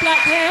Science of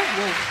Black Hair?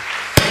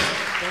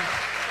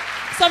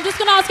 So I'm just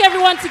going to ask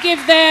everyone to give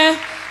their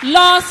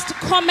last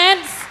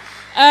comments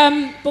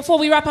before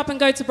we wrap up and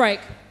go to break.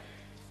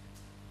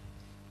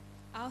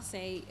 I'll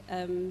say,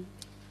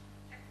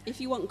 if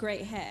you want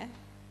great hair,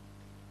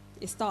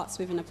 it starts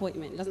with an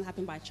appointment. It doesn't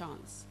happen by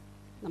chance.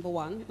 Number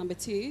one. Number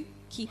two,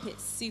 keep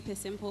it super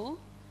simple.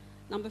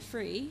 Number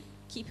three,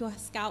 keep your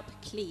scalp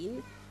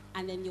clean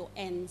and then your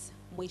ends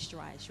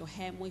moisturized, your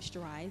hair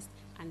moisturized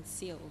and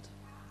sealed.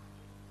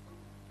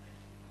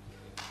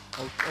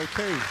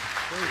 Okay.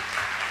 Great.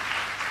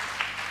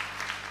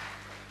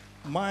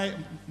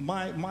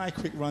 My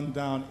quick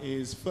rundown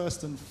is,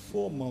 first and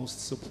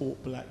foremost,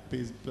 support black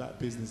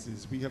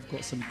businesses. We have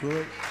got some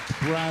great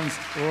brands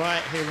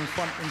right here in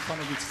front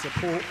of you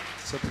to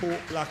support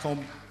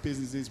black-owned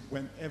businesses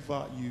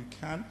whenever you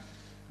can.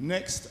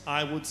 Next,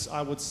 I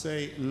would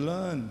say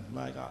learn.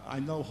 Like, I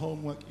know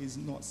homework is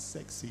not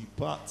sexy,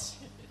 but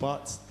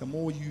the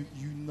more you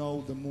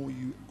know, the more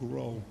you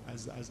grow,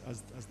 as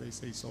they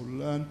say. So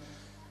learn.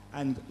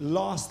 And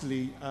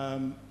lastly,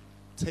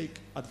 take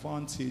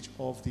advantage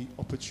of the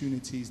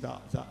opportunities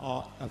that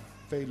are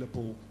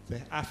available.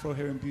 The Afro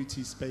hair and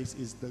beauty space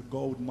is the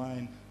gold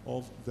mine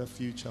of the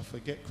future.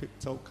 Forget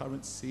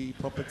cryptocurrency,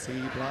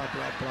 property, blah,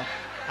 blah, blah.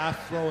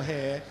 Afro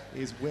hair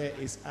is where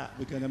it's at.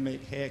 We're going to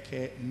make hair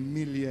care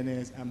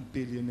millionaires and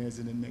billionaires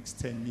in the next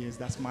 10 years.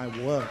 That's my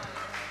word.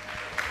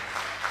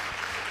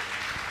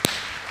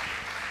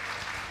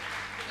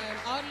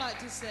 I would like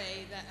to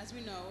say that, as we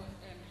know,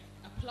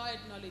 applied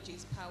knowledge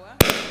is power.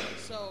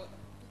 So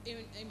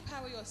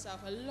empower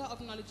yourself. A lot of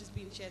knowledge has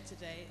been shared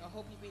today. I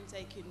hope you've been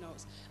taking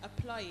notes.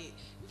 Apply it.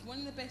 One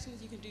of the best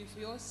things you can do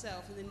for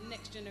yourself and the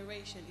next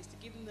generation is to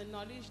give them the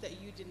knowledge that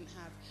you didn't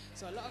have.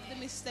 So a lot of the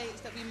mistakes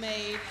that we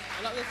made,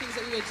 a lot of the things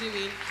that we were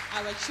doing,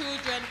 our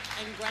children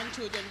and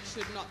grandchildren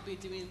should not be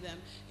doing them.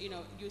 You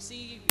know, you'll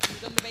see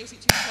you've done the basic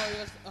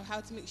tutorials of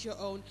how to mix your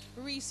own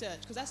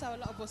research, because that's how a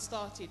lot of us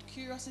started.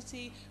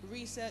 Curiosity,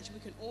 research,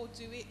 we can all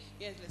do it.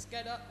 Yeah, let's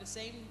get up the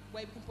same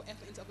way we can put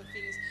effort into other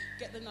things,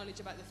 get the knowledge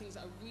about the things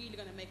that are really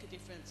going to make a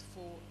difference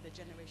for the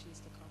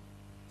generations to come.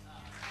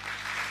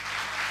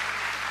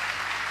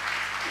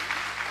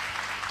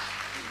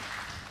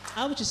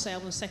 I would just say I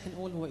want to second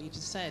all of what you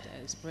just said.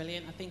 It's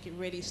brilliant. I think it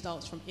really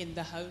starts from in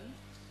the home.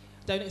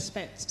 Don't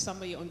expect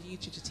somebody on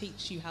YouTube to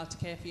teach you how to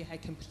care for your hair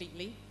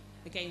completely.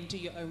 Again, do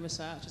your own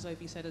research, as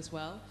Obi said as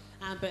well.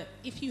 But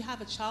if you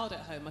have a child at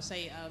home, I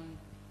say,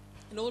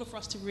 in order for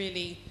us to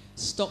really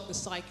stop the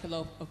cycle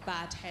of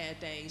bad hair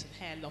days and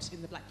hair loss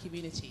in the black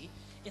community,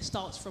 it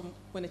starts from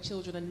when the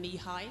children are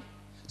knee-high.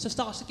 So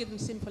start to give them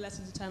simple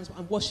lessons in terms of,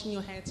 I'm washing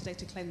your hair today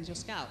to cleanse your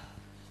scalp.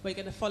 We're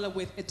going to follow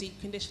with a deep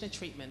conditioner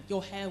treatment.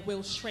 Your hair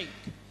will shrink.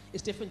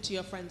 It's different to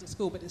your friends at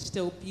school, but it's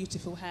still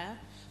beautiful hair.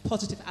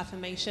 Positive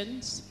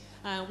affirmations.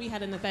 We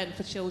had an event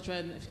for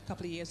children a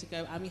couple of years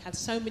ago, and we had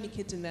so many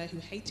kids in there who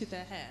hated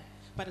their hair.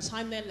 By the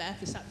time they left,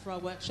 they sat for our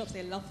workshops,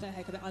 they loved their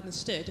hair because they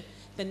understood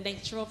the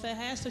nature of their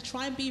hair. So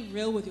try and be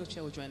real with your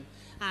children.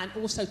 And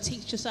also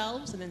teach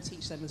yourselves and then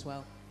teach them as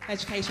well.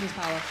 Education is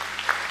power.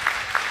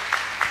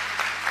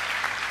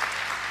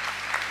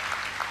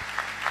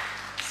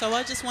 So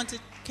I just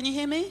wanted, can you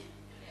hear me?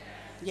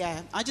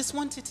 Yeah, I just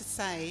wanted to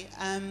say,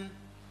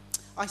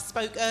 I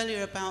spoke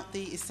earlier about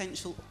the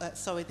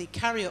the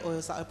carrier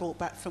oils that I brought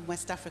back from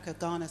West Africa,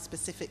 Ghana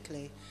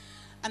specifically.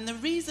 And the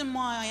reason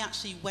why I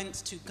actually went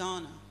to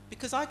Ghana,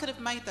 because I could have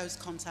made those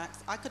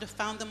contacts, I could have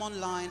found them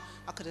online,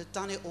 I could have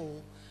done it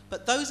all.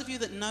 But those of you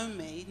that know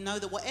me know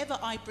that whatever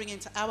I bring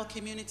into our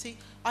community,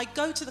 I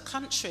go to the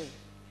country.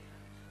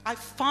 I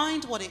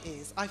find what it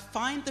is. I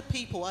find the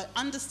people. I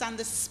understand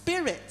the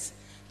spirit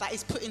that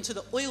is put into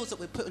the oils that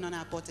we're putting on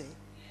our body.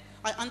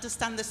 I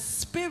understand the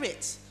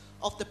spirit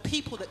of the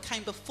people that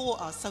came before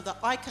us so that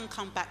I can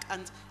come back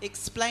and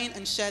explain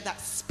and share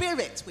that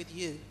spirit with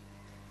you.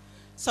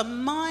 So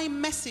my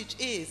message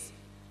is,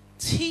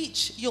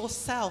 teach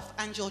yourself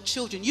and your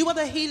children. You are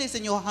the healers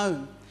in your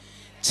home.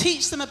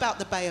 Teach them about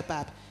the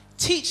baobab.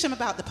 Teach them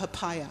about the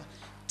papaya.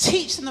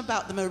 Teach them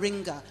about the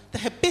moringa, the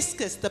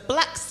hibiscus, the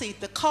black seed,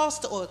 the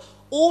castor oil,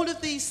 all of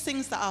these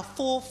things that our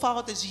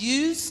forefathers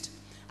used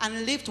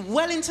and lived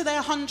well into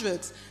their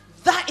hundreds.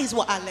 That is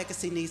what our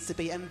legacy needs to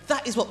be, and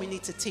that is what we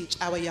need to teach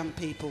our young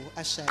people.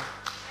 Ashe.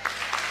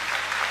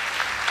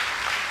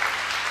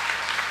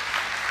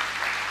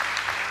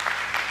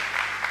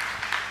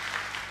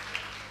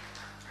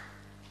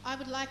 I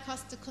would like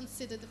us to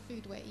consider the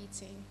food we're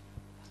eating.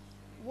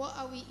 What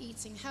are we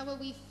eating? How are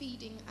we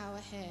feeding our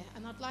hair?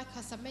 And I'd like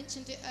us, I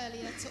mentioned it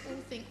earlier, to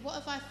all think, what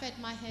have I fed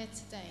my hair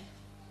today?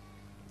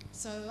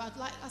 So I'd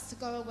like us to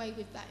go away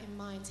with that in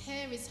mind.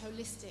 Hair is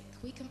holistic.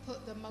 We can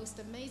put the most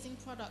amazing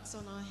products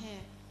on our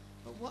hair,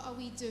 but what are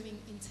we doing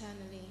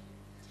internally?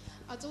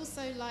 I'd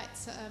also like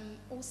to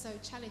also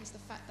challenge the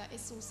fact that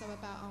it's also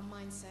about our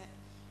mindset.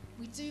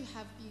 We do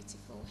have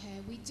beautiful hair.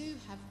 We do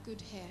have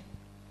good hair.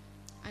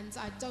 And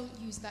I don't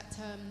use that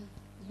term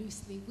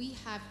loosely. We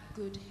have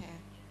good hair.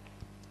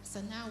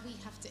 So now we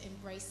have to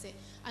embrace it.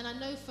 And I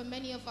know for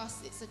many of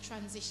us, it's a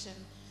transition.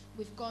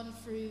 We've gone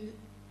through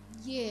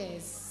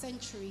years,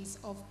 centuries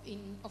of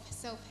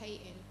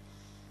self-hating.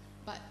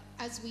 But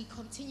as we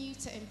continue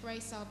to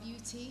embrace our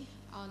beauty,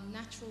 our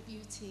natural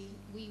beauty,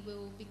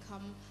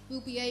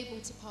 we'll be able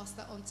to pass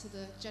that on to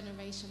the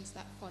generations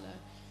that follow.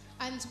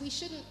 And we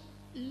shouldn't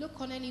look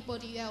on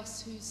anybody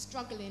else who's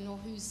struggling or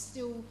who's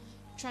still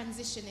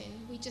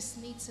transitioning. We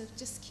just need to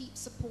just keep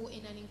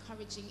supporting and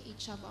encouraging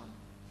each other.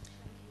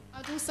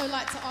 I'd also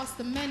like to ask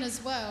the men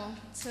as well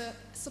to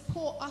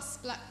support us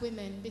black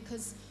women,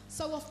 because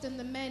so often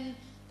the men,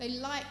 they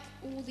like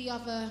all the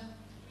other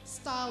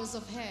styles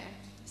of hair.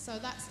 So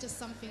that's just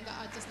something that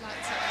I'd just like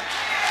to add.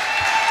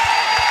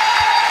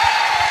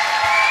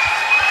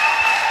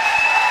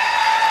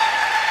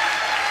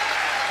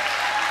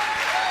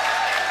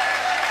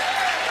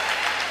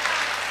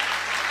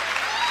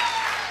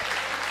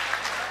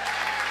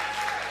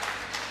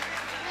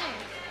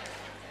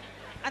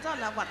 I don't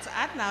know what to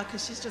add now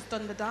because she's just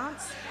done the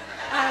dance.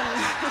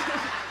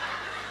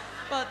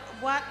 But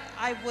what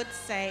I would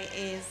say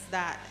is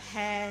that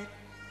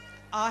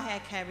our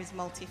hair care is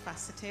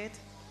multifaceted.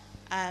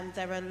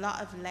 There are a lot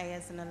of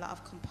layers and a lot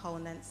of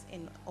components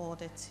in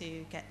order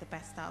to get the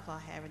best out of our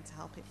hair and to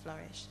help it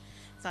flourish.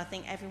 So I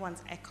think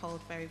everyone's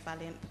echoed very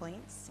valiant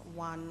points.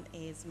 One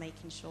is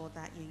making sure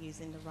that you're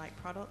using the right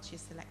products, you're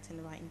selecting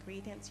the right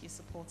ingredients, you're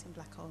supporting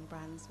black-owned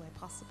brands where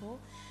possible,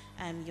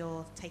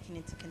 you're taking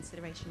into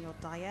consideration your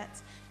diet.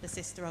 The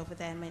sister over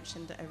there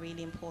mentioned a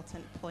really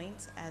important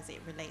point as it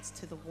relates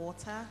to the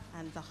water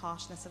and the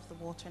harshness of the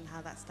water and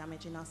how that's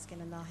damaging our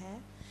skin and our hair.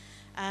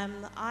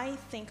 I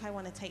think I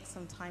want to take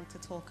some time to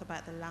talk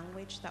about the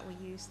language that we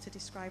use to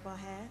describe our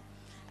hair.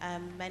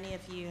 Many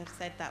of you have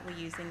said that we're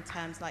using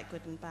terms like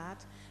good and bad,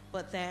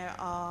 but there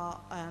are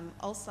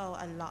also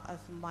a lot of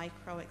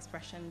micro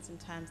expressions and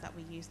terms that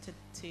we use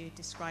to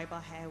describe our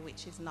hair,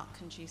 which is not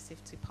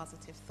conducive to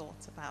positive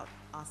thoughts about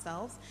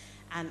ourselves,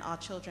 and our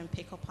children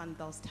pick up on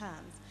those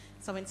terms.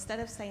 So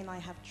instead of saying I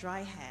have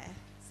dry hair,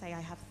 say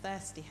I have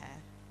thirsty hair.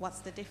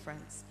 What's the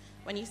difference?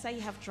 When you say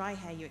you have dry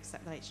hair, you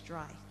accept that it's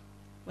dry.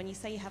 When you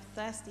say you have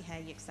thirsty hair,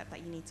 you accept that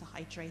you need to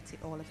hydrate it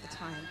all of the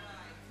time,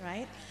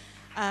 right?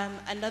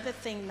 Another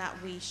thing that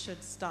we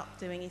should stop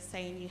doing is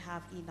saying you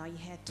have, your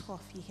hair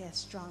tough, your hair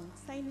strong.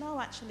 Say,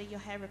 no, actually, your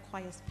hair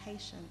requires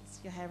patience,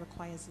 your hair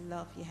requires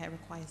love, your hair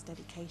requires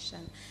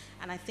dedication.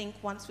 And I think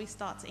once we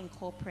start to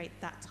incorporate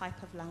that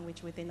type of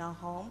language within our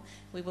home,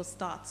 we will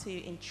start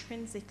to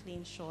intrinsically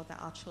ensure that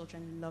our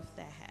children love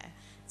their hair.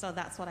 So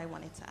that's what I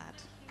wanted to add.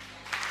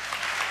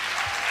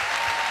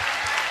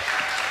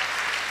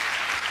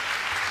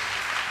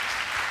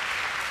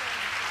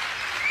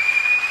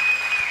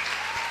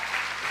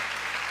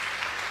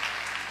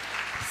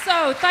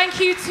 So, thank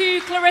you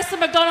to Clarissa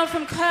McDonald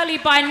from Curly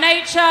by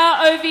Nature,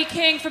 Ovi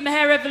King from The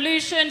Hair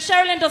Revolution,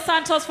 Sherilyn Dos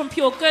Santos from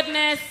Pure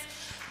Goodness.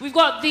 We've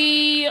got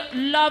the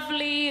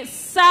lovely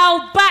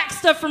Sal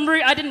Baxter from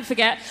Root, I didn't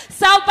forget.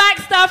 Sal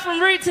Baxter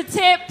from Root to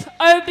Tip,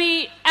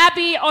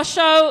 Abby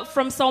Osho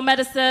from Soul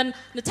Medicine,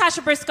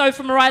 Natasha Briscoe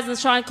from Horizon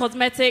Shine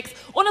Cosmetics.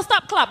 Wanna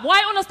stop clap?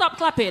 Why wanna stop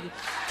clapping?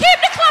 Keep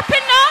the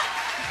clapping now.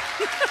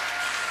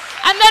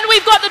 And then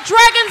we've got the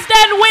Dragon's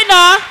Den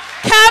winner,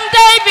 Cam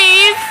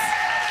Davies.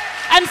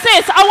 And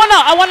sis,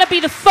 I wanna be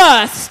the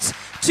first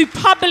to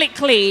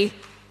publicly,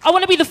 I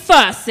wanna be the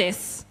first,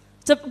 sis,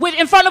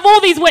 in front of all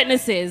these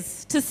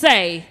witnesses, to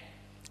say,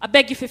 I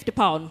beg you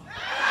 £50.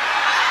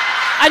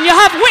 And you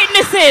have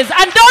witnesses,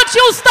 and don't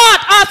you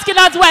start asking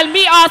as well,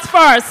 me ask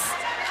first.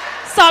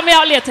 Start me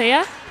out later,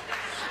 yeah?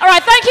 All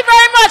right, thank you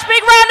very much,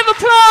 big round of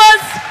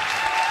applause.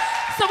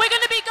 So we're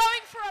gonna be going